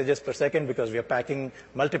 50,000 messages per second because we are packing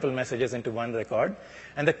multiple messages into one record.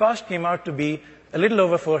 And the cost came out to be a little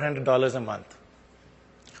over $400 a month.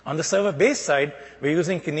 On the server-based side, we're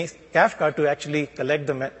using Kafka to actually collect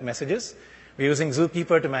the messages. We're using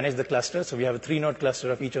Zookeeper to manage the cluster. So we have a 3-node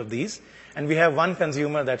cluster of each of these. And we have one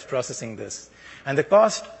consumer that's processing this. And the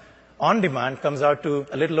cost on demand comes out to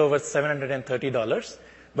a little over $730.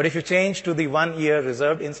 But if you change to the 1-year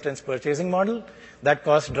reserved instance purchasing model, that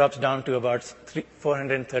cost drops down to about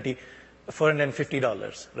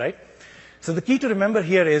 $450, right? So the key to remember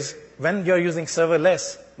here is when you're using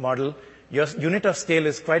serverless model, your unit of scale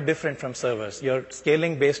is quite different from servers. You're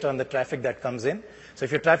scaling based on the traffic that comes in. So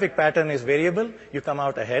if your traffic pattern is variable, you come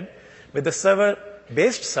out ahead. With the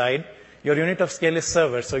server-based side, your unit of scale is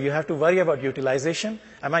servers, so you have to worry about utilization.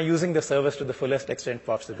 Am I using the servers to the fullest extent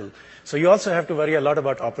possible? So you also have to worry a lot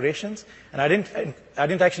about operations. And I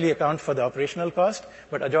didn't actually account for the operational cost,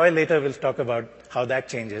 but Ajoy later will talk about how that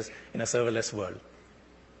changes in a serverless world.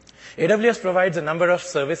 AWS provides a number of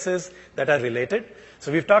services that are related.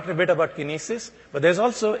 So we've talked a bit about Kinesis, but there's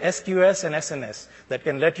also SQS and SNS that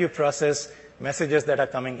can let you process messages that are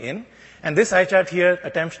coming in. And this eye chart here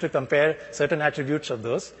attempts to compare certain attributes of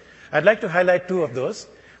those. I'd like to highlight 2 of those.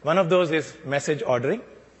 One of those is message ordering.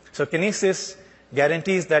 So Kinesis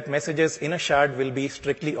guarantees that messages in a shard will be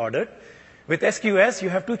strictly ordered. With SQS, you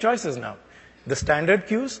have 2 choices now. The standard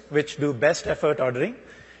queues, which do best effort ordering,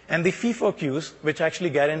 and the FIFO queues, which actually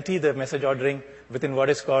guarantee the message ordering within what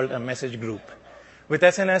is called a message group. With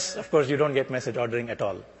SNS, of course, you don't get message ordering at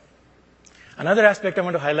all. Another aspect I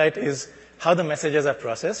want to highlight is how the messages are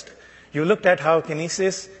processed. You looked at how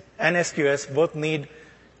Kinesis and SQS both need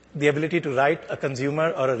the ability to write a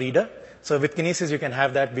consumer or a reader. So with Kinesis, you can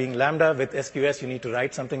have that being Lambda. With SQS, you need to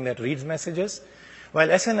write something that reads messages. While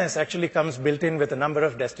SNS actually comes built in with a number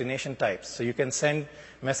of destination types. So you can send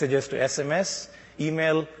messages to SMS,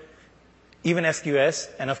 email, even SQS,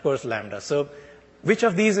 and of course, Lambda. So which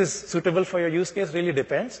of these is suitable for your use case really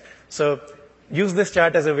depends. So use this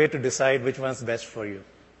chart as a way to decide which one's best for you.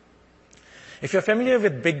 If you're familiar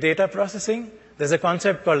with big data processing, there's a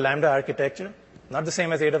concept called Lambda architecture. Not the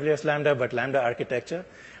same as AWS Lambda, but Lambda architecture.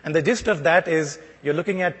 And the gist of that is you're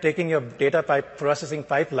looking at taking your data processing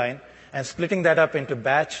pipeline and splitting that up into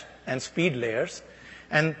batch and speed layers.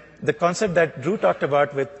 And the concept that Drew talked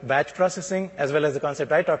about with batch processing, as well as the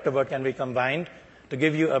concept I talked about, can be combined to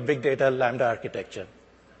give you a big data Lambda architecture.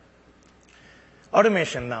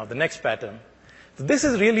 Automation now, the next pattern. So this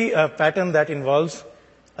is really a pattern that involves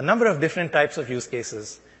a number of different types of use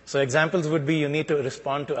cases. So examples would be you need to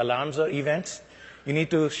respond to alarms or events, you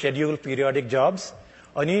need to schedule periodic jobs,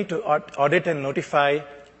 or you need to audit and notify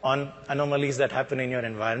on anomalies that happen in your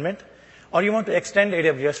environment, or you want to extend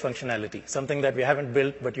AWS functionality, something that we haven't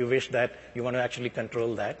built, but you wish that you want to actually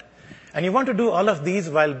control that. And you want to do all of these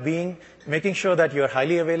while making sure that you're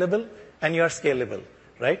highly available and you're scalable,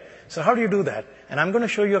 right? So how do you do that? And I'm going to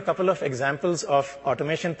show you a couple of examples of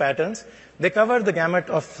automation patterns. They cover the gamut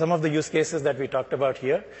of some of the use cases that we talked about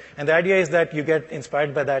here. And the idea is that you get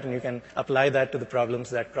inspired by that and you can apply that to the problems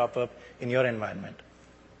that crop up in your environment.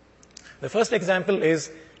 The first example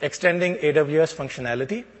is extending AWS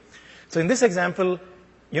functionality. So in this example,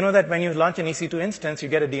 you know that when you launch an EC2 instance, you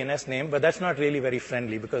get a DNS name, but that's not really very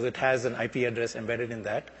friendly because it has an IP address embedded in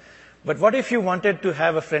that. But what if you wanted to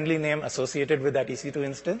have a friendly name associated with that EC2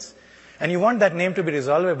 instance, and you want that name to be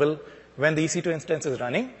resolvable when the EC2 instance is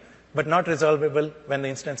running, but not resolvable when the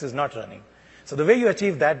instance is not running? So the way you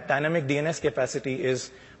achieve that dynamic DNS capacity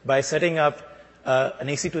is by setting up an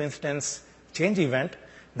EC2 instance change event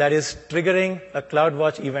that is triggering a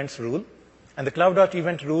CloudWatch events rule. And the CloudWatch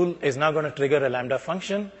event rule is now going to trigger a Lambda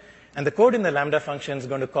function. And the code in the Lambda function is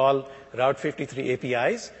going to call Route 53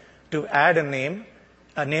 APIs to add an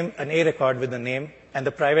A record with the name and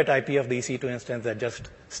the private IP of the EC2 instance that just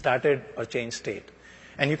started or changed state.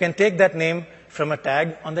 And you can take that name from a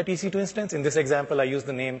tag on that EC2 instance. In this example, I use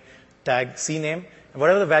the name tag CNAME. And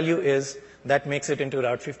whatever the value is, that makes it into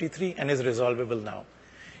Route 53 and is resolvable now.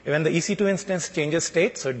 When the EC2 instance changes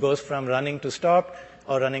state, so it goes from running to stopped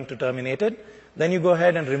or running to terminated, then you go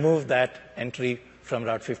ahead and remove that entry from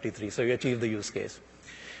Route 53. So you achieve the use case.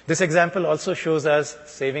 This example also shows us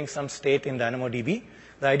saving some state in DynamoDB.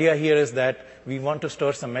 The idea here is that we want to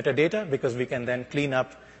store some metadata because we can then clean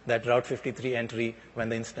up that Route 53 entry when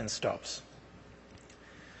the instance stops.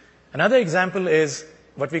 Another example is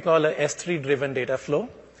what we call a S3-driven data flow.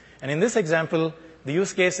 And in this example, the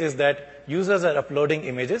use case is that users are uploading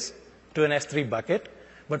images to an S3 bucket.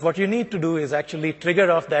 But what you need to do is actually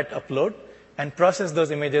trigger off that upload and process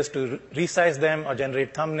those images to resize them or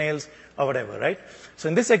generate thumbnails or whatever, right? So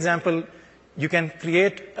in this example, you can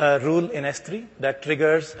create a rule in S3 that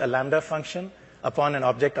triggers a Lambda function upon an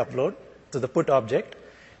object upload to the put object.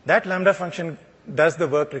 That Lambda function does the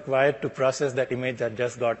work required to process that image that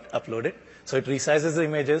just got uploaded. So it resizes the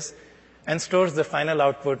images and stores the final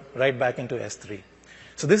output right back into S3.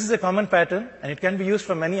 So this is a common pattern, and it can be used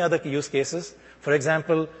for many other use cases. For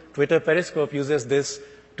example, Twitter Periscope uses this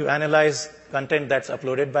to analyze content that's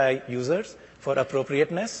uploaded by users for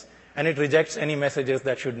appropriateness, and it rejects any messages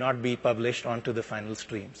that should not be published onto the final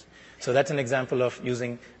streams. So that's an example of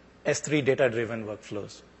using S3 data-driven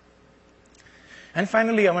workflows. And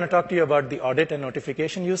finally, I want to talk to you about the audit and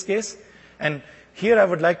notification use case. And here I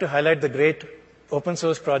would like to highlight the great open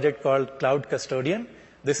source project called Cloud Custodian.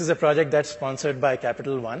 This is a project that's sponsored by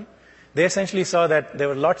Capital One. They essentially saw that there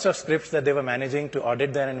were lots of scripts that they were managing to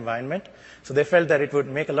audit their environment. So they felt that it would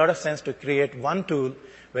make a lot of sense to create one tool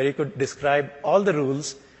where you could describe all the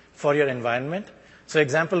rules for your environment. So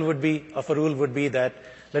example of a rule would be that,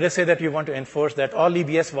 let us say that you want to enforce that all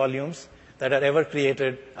EBS volumes that are ever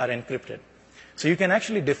created are encrypted. So you can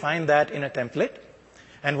actually define that in a template.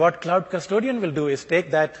 And what Cloud Custodian will do is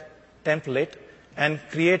take that template and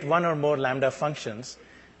create one or more Lambda functions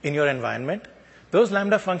in your environment. Those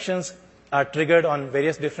Lambda functions are triggered on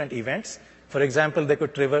various different events. For example, they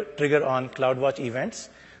could trigger on CloudWatch events.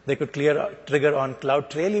 They could trigger on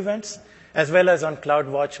CloudTrail events, as well as on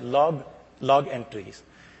CloudWatch log entries.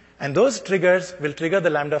 And those triggers will trigger the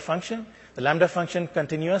Lambda function. The Lambda function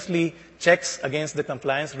continuously checks against the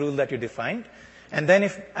compliance rule that you defined. And then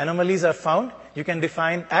if anomalies are found, you can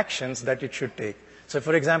define actions that it should take. So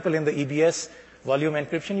for example, in the EBS volume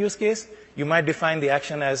encryption use case, you might define the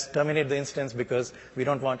action as terminate the instance because we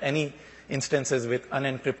don't want any instances with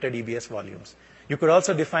unencrypted EBS volumes. You could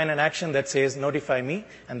also define an action that says notify me,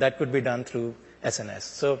 and that could be done through SNS.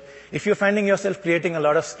 So if you're finding yourself creating a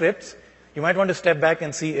lot of scripts, you might want to step back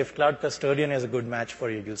and see if Cloud Custodian is a good match for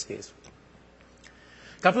your use case.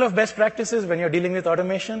 A couple of best practices when you're dealing with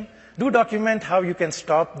automation. Do document how you can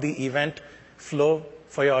stop the event flow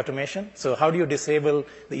for your automation. So how do you disable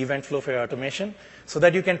the event flow for your automation so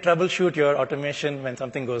that you can troubleshoot your automation when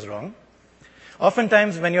something goes wrong?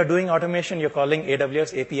 Oftentimes, when you're doing automation, you're calling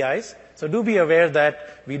AWS APIs. So do be aware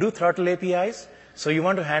that we do throttle APIs. So you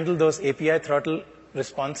want to handle those API throttle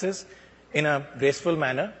responses in a graceful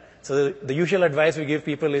manner. So the usual advice we give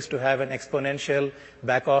people is to have an exponential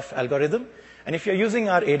back-off algorithm. And if you're using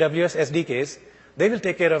our AWS SDKs, they will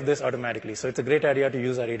take care of this automatically. So it's a great idea to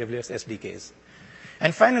use our AWS SDKs.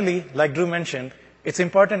 And finally, like Drew mentioned, It's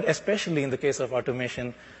important, especially in the case of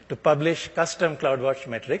automation, to publish custom CloudWatch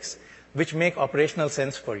metrics which make operational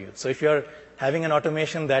sense for you. So if you're having an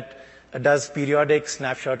automation that does periodic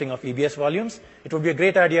snapshotting of EBS volumes, it would be a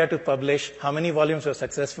great idea to publish how many volumes were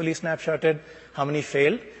successfully snapshotted, how many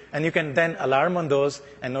failed, and you can then alarm on those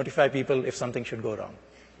and notify people if something should go wrong.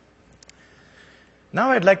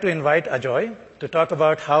 Now I'd like to invite Ajoy to talk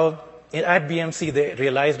about how at BMC they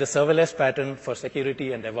realized a serverless pattern for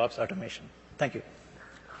security and DevOps automation. Thank you.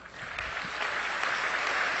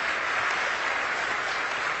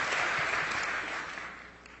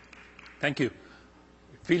 Thank you.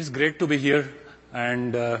 It feels great to be here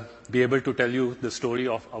and be able to tell you the story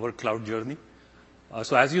of our cloud journey.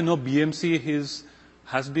 So as you know, BMC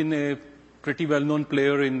has been a pretty well-known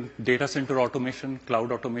player in data center automation,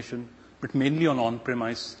 cloud automation, but mainly on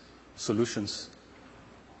on-premise solutions.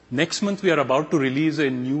 Next month, we are about to release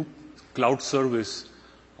a new cloud service,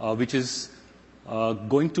 which is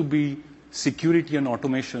going to be security and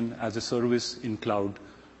automation as a service in cloud.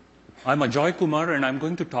 I'm Ajoy Kumar, and I'm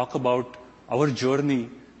going to talk about our journey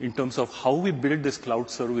in terms of how we build this cloud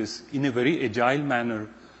service in a very agile manner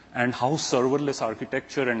and how serverless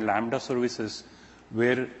architecture and Lambda services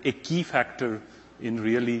were a key factor in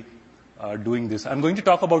really doing this. I'm going to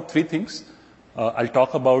talk about three things. I'll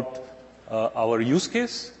talk about our use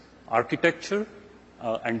case, architecture,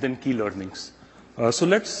 and then key learnings. So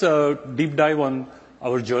let's deep dive on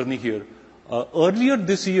our journey here. Earlier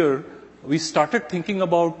this year, we started thinking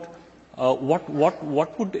about what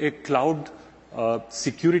would a cloud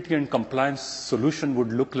security and compliance solution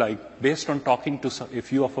would look like based on talking to a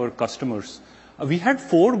few of our customers. We had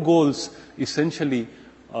 4 goals essentially,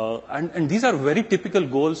 and these are very typical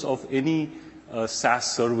goals of any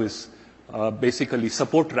SaaS service. Basically,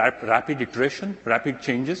 support rapid iteration, rapid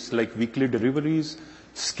changes like weekly deliveries,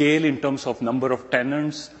 scale in terms of number of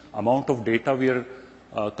tenants, amount of data we are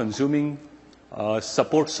consuming,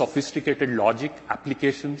 support sophisticated logic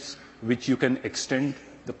applications which you can extend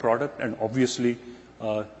the product, and obviously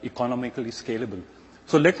economically scalable.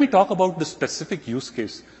 So let me talk about the specific use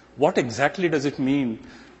case. What exactly does it mean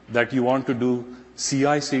that you want to do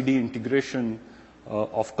CI/CD integration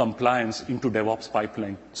of compliance into DevOps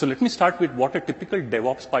pipeline? So let me start with what a typical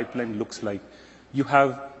DevOps pipeline looks like. You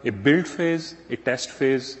have a build phase, a test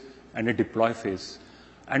phase, and a deploy phase.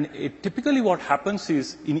 And typically what happens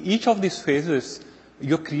is, in each of these phases,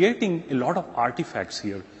 you're creating a lot of artifacts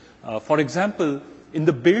here. For example, in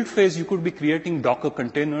the build phase, you could be creating Docker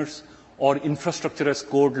containers or infrastructure as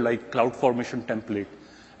code like CloudFormation template.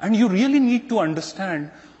 And you really need to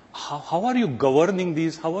understand how are you governing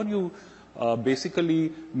these, how are you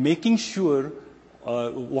basically making sure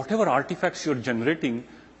whatever artifacts you're generating,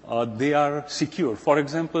 they are secure. For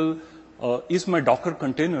example, is my Docker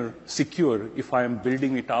container secure if I am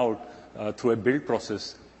building it out through a build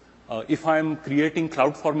process? If I am creating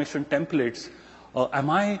CloudFormation templates, am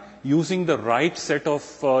I using the right set of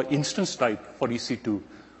instance type for EC2?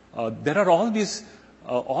 There are all these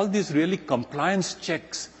really compliance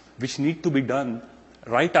checks which need to be done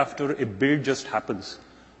right after a build just happens.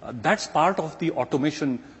 That's part of the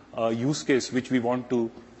automation use case which we want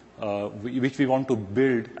to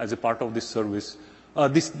build as a part of this service.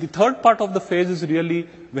 The third part of the phase is really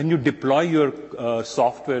when you deploy your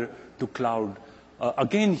software to cloud.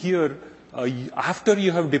 Again here, after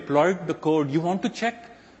you have deployed the code, you want to check,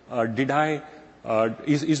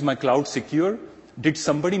 is my cloud secure? Did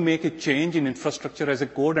somebody make a change in infrastructure as a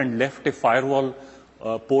code and left a firewall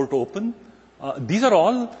port open? These are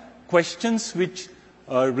all questions which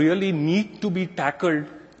really need to be tackled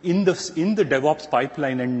in the DevOps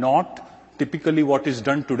pipeline and not typically what is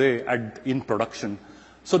done today in production.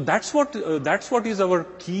 So that's what is our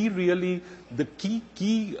key, really, the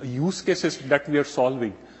key use cases that we are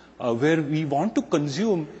solving, where we want to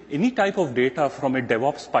consume any type of data from a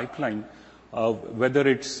DevOps pipeline, whether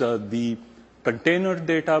it's the container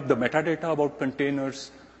data, the metadata about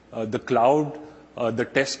containers, the cloud, the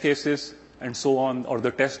test cases, and so on, or the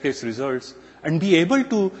test case results, and be able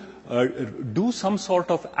to do some sort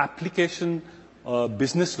of application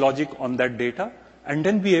business logic on that data, and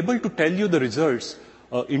then be able to tell you the results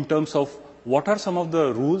in terms of what are some of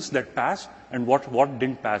the rules that passed and what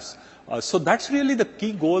didn't pass. So that's really the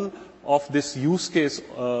key goal of this use case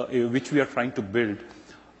which we are trying to build.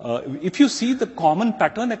 If you see the common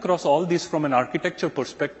pattern across all these from an architecture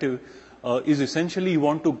perspective, is essentially you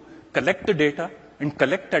want to collect the data and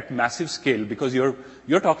collect at massive scale, because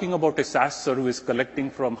you're talking about a SaaS service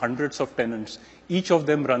collecting from hundreds of tenants, each of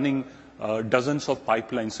them running dozens of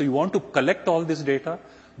pipelines. So you want to collect all this data,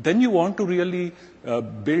 then you want to really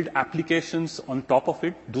build applications on top of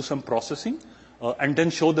it, do some processing, and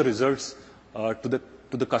then show the results to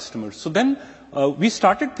the customers. So then we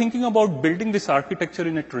started thinking about building this architecture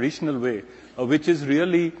in a traditional way, which is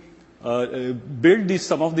really build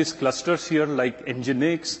some of these clusters here like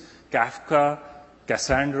Nginx, Kafka,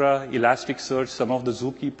 Cassandra, Elasticsearch, some of the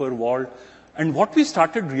Zookeeper, Vault. And what we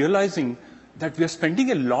started realizing that we are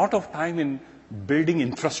spending a lot of time in building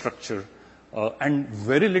infrastructure and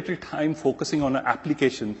very little time focusing on an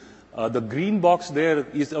application. The green box there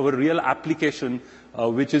is our real application,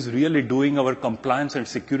 which is really doing our compliance and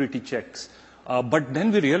security checks. But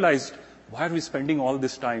then we realized, why are we spending all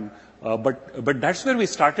this time? But that's where we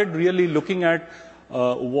started really looking at,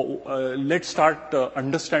 let's start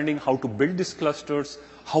understanding how to build these clusters,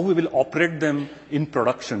 how we will operate them in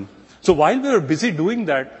production. So while we were busy doing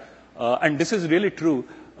that, and this is really true,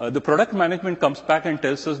 the product management comes back and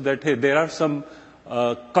tells us that, hey, there are some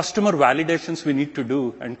customer validations we need to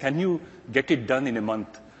do, and can you get it done in a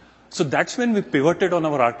month? So that's when we pivoted on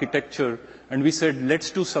our architecture, and we said, let's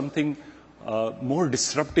do something more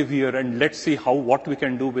disruptive here, and let's see what we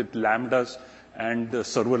can do with Lambdas and the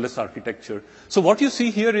serverless architecture. So what you see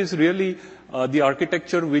here is really the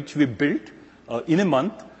architecture which we built in a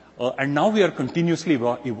month, and now we are continuously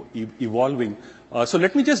evolving. So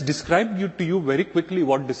let me just describe to you very quickly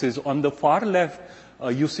what this is. On the far left,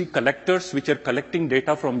 you see collectors which are collecting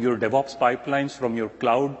data from your DevOps pipelines, from your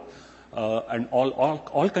cloud, and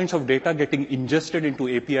all kinds of data getting ingested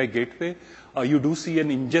into API gateway. You do see an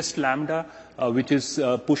ingest Lambda, which is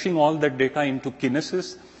pushing all that data into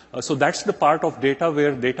Kinesis. So that's the part of data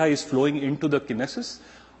where data is flowing into the Kinesis.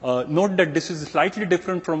 Note that this is slightly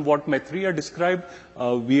different from what Maitreya described.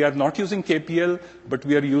 We are not using KPL, but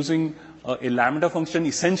we are using a Lambda function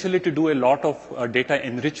essentially to do a lot of data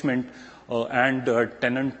enrichment and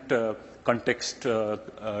tenant context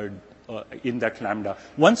in that Lambda.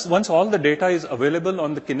 Once all the data is available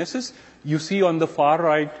on the Kinesis, you see on the far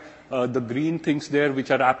right the green things there,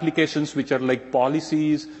 which are applications which are like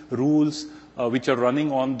policies, rules, which are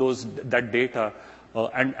running on that data.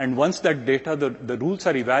 And once that data, the rules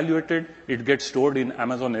are evaluated, it gets stored in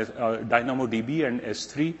Amazon DynamoDB and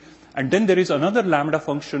S3. And then there is another Lambda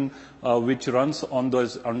function which runs on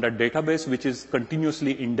that database, which is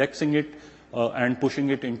continuously indexing it and pushing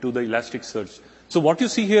it into the Elasticsearch. So what you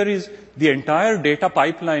see here is the entire data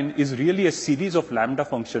pipeline is really a series of Lambda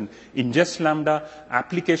function. Ingest Lambda,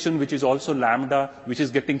 application which is also Lambda, which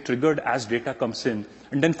is getting triggered as data comes in.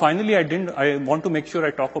 And then finally, I want to make sure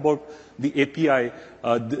I talk about the API.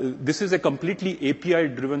 This is a completely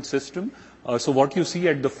API-driven system. So what you see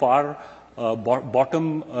at the far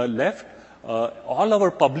bottom left, all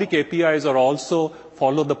our public APIs are also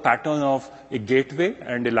follow the pattern of a gateway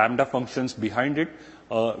and a Lambda functions behind it.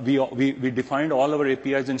 We defined all our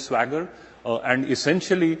APIs in Swagger, and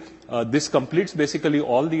essentially this completes basically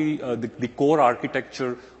all the core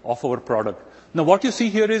architecture of our product. Now, what you see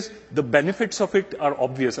here is the benefits of it are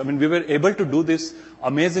obvious. I mean, we were able to do this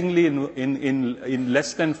amazingly in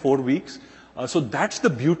less than 4 weeks. So that's the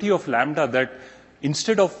beauty of Lambda, that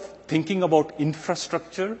instead of thinking about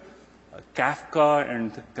infrastructure, Kafka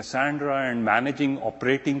and Cassandra and managing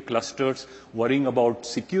operating clusters, worrying about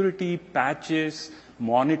security, patches,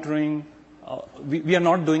 monitoring, we are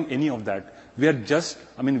not doing any of that. We are just,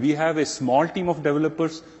 we have a small team of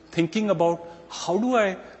developers thinking about how do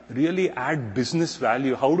I really add business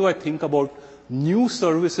value? How do I think about new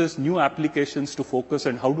services, new applications to focus,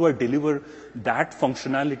 and how do I deliver that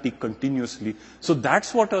functionality continuously? So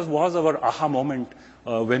that's what was our aha moment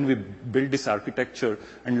when we built this architecture.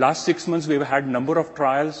 And last 6 months, we've had a number of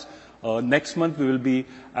trials. Next month, we will be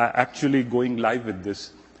actually going live with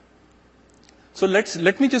this. So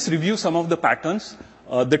let me just review some of the patterns.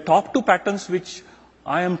 The top 2 patterns which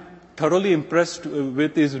I am thoroughly impressed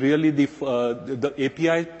with is really the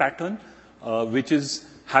API pattern, which is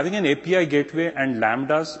having an API gateway and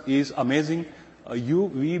Lambdas is amazing.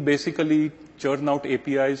 We basically churn out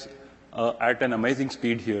APIs at an amazing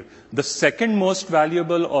speed here. The second most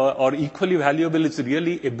valuable or equally valuable is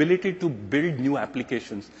really ability to build new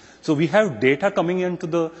applications. So we have data coming into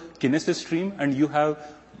the Kinesis stream, and you have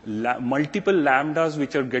multiple Lambdas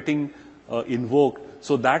which are getting invoked.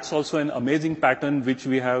 So that's also an amazing pattern which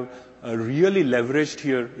we have really leveraged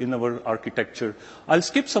here in our architecture. I'll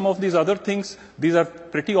skip some of these other things. These are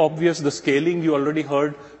pretty obvious. The scaling you already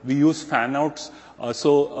heard. We use fan-outs.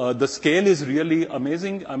 So the scale is really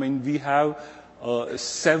amazing. We have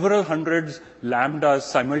several hundreds Lambdas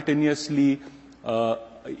simultaneously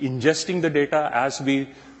ingesting the data as we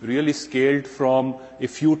really scaled from a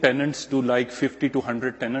few tenants to like 50 to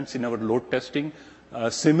 100 tenants in our load testing.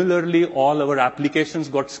 Similarly, all our applications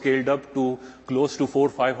got scaled up to close to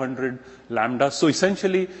 400-500 Lambdas. So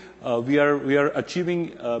essentially, we are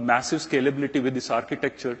achieving massive scalability with this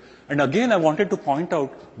architecture. And again, I wanted to point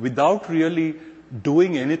out, without really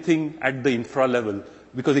doing anything at the infra level,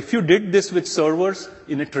 because if you did this with servers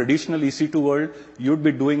in a traditional EC2 world, you'd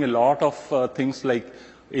be doing a lot of things like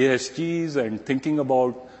ASGs and thinking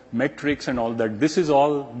about metrics and all that. This is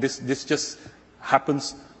all, this just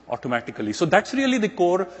happens automatically. So that's really the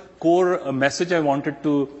core message I wanted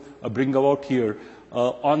to bring about here.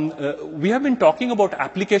 We have been talking about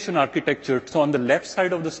application architecture. So on the left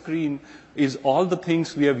side of the screen is all the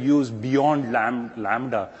things we have used beyond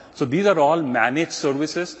Lambda. So these are all managed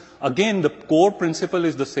services. Again, the core principle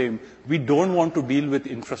is the same. We don't want to deal with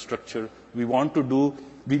infrastructure. We want to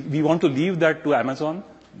leave that to Amazon.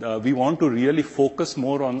 We want to really focus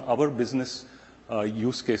more on our business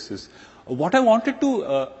use cases. What I wanted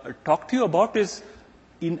to talk to you about is,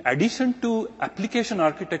 in addition to application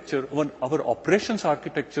architecture, our operations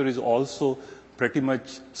architecture is also pretty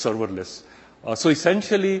much serverless. So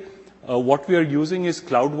essentially, what we are using is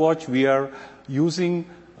CloudWatch. We are using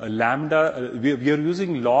Lambda. We are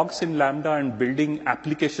using logs in Lambda and building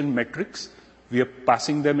application metrics. We are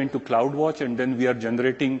passing them into CloudWatch, and then we are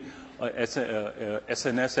generating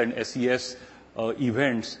SNS and SES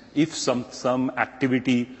events if some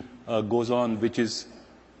activity goes on, which is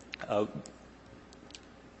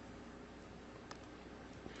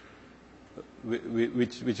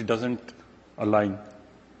which doesn't align.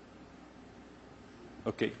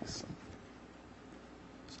 Okay.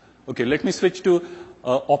 Okay, let me switch to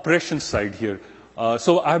operations side here.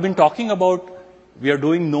 So I've been talking about we are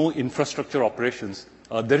doing no infrastructure operations.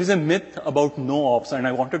 There is a myth about no ops, and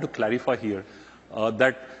I wanted to clarify here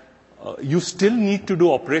that you still need to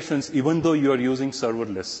do operations even though you are using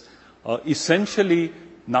serverless. Essentially,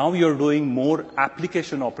 now you're doing more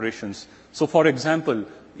application operations. So for example,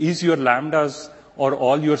 is your Lambdas or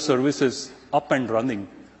all your services up and running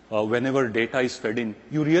whenever data is fed in?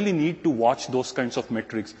 You really need to watch those kinds of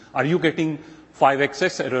metrics. Are you getting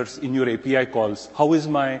 5xx errors in your API calls? How is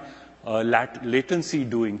my latency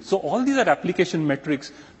doing? So all these are application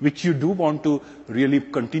metrics which you do want to really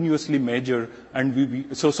continuously measure.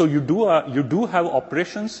 And so you do have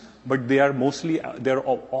operations, but they are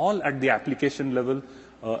all at the application level.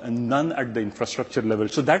 And none at the infrastructure level.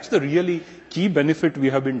 So that's the really key benefit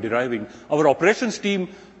we have been deriving. Our operations team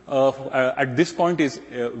at this point is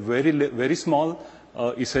very small,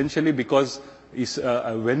 essentially because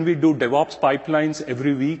when we do DevOps pipelines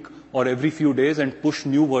every week or every few days and push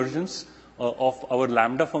new versions of our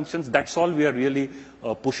Lambda functions, that's all we are really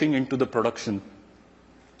pushing into the production.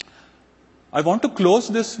 I want to close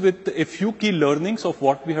this with a few key learnings of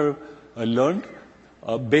what we have learned.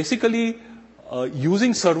 Basically,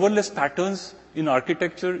 using serverless patterns in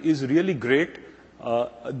architecture is really great.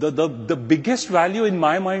 The biggest value in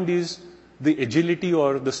my mind is the agility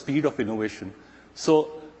or the speed of innovation.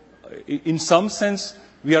 So in some sense,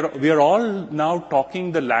 we are all now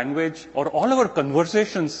talking the language, or all our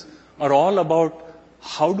conversations are all about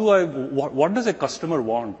what does a customer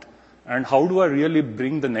want, and how do I really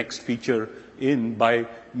bring the next feature in by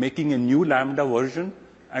making a new Lambda version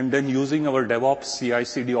and then using our DevOps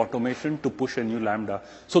CI/CD automation to push a new Lambda.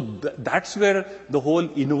 So that's where the whole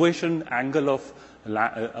innovation angle of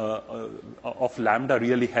Lambda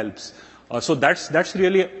really helps. So that's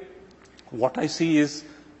really what I see is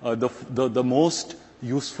the most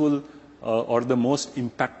useful or the most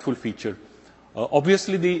impactful feature.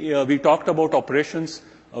 Obviously, we talked about operations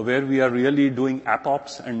where we are really doing app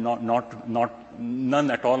ops and none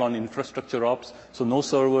at all on infrastructure ops. So no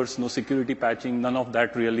servers, no security patching, none of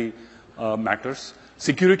that really matters.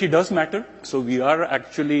 Security does matter. So we are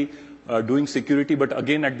actually doing security, but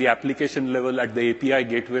again at the application level, at the API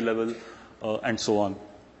gateway level, and so on.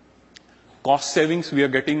 Cost savings, we are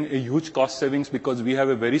getting a huge cost savings because we have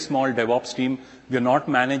a very small DevOps team. We are not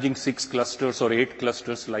managing 6 clusters or 8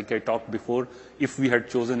 clusters like I talked before if we had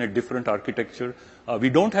chosen a different architecture. We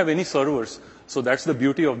don't have any servers, so that's the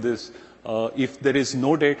beauty of this. If there is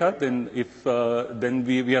no data, then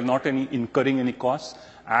we are not incurring any costs.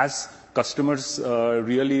 As customers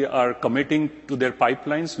really are committing to their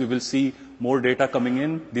pipelines, we will see more data coming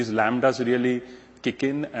in. These Lambdas really kick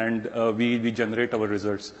in, and we generate our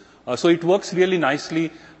results. So it works really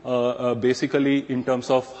nicely, basically, in terms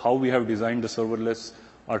of how we have designed the serverless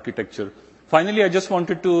architecture. Finally, I just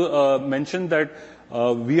wanted to mention that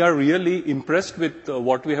we are really impressed with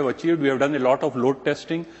what we have achieved. We have done a lot of load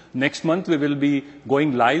testing. Next month, we will be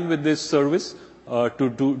going live with this service to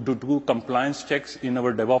do compliance checks in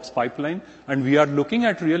our DevOps pipeline. And we are looking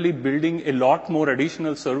at really building a lot more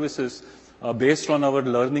additional services based on our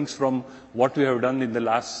learnings from what we have done in the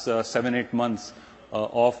last 7-8 months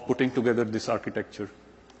of putting together this architecture.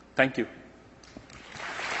 Thank you.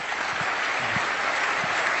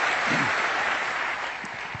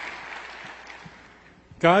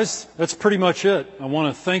 Guys, that's pretty much it. I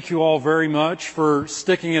want to thank you all very much for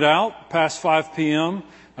sticking it out past 5 p.m.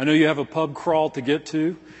 I know you have a pub crawl to get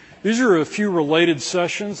to. These are a few related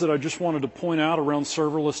sessions that I just wanted to point out around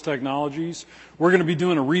serverless technologies. We're going to be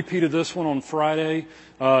doing a repeat of this one on Friday.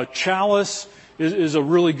 Chalice is a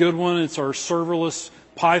really good one. It's our serverless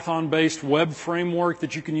Python-based web framework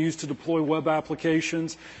that you can use to deploy web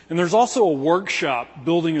applications. And there's also a workshop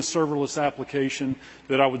building a serverless application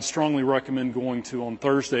that I would strongly recommend going to on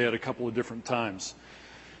Thursday at a couple of different times.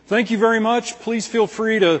 Thank you very much. Please feel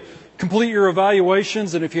free to complete your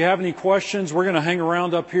evaluations. And if you have any questions, we're going to hang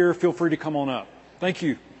around up here. Feel free to come on up. Thank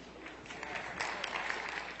you.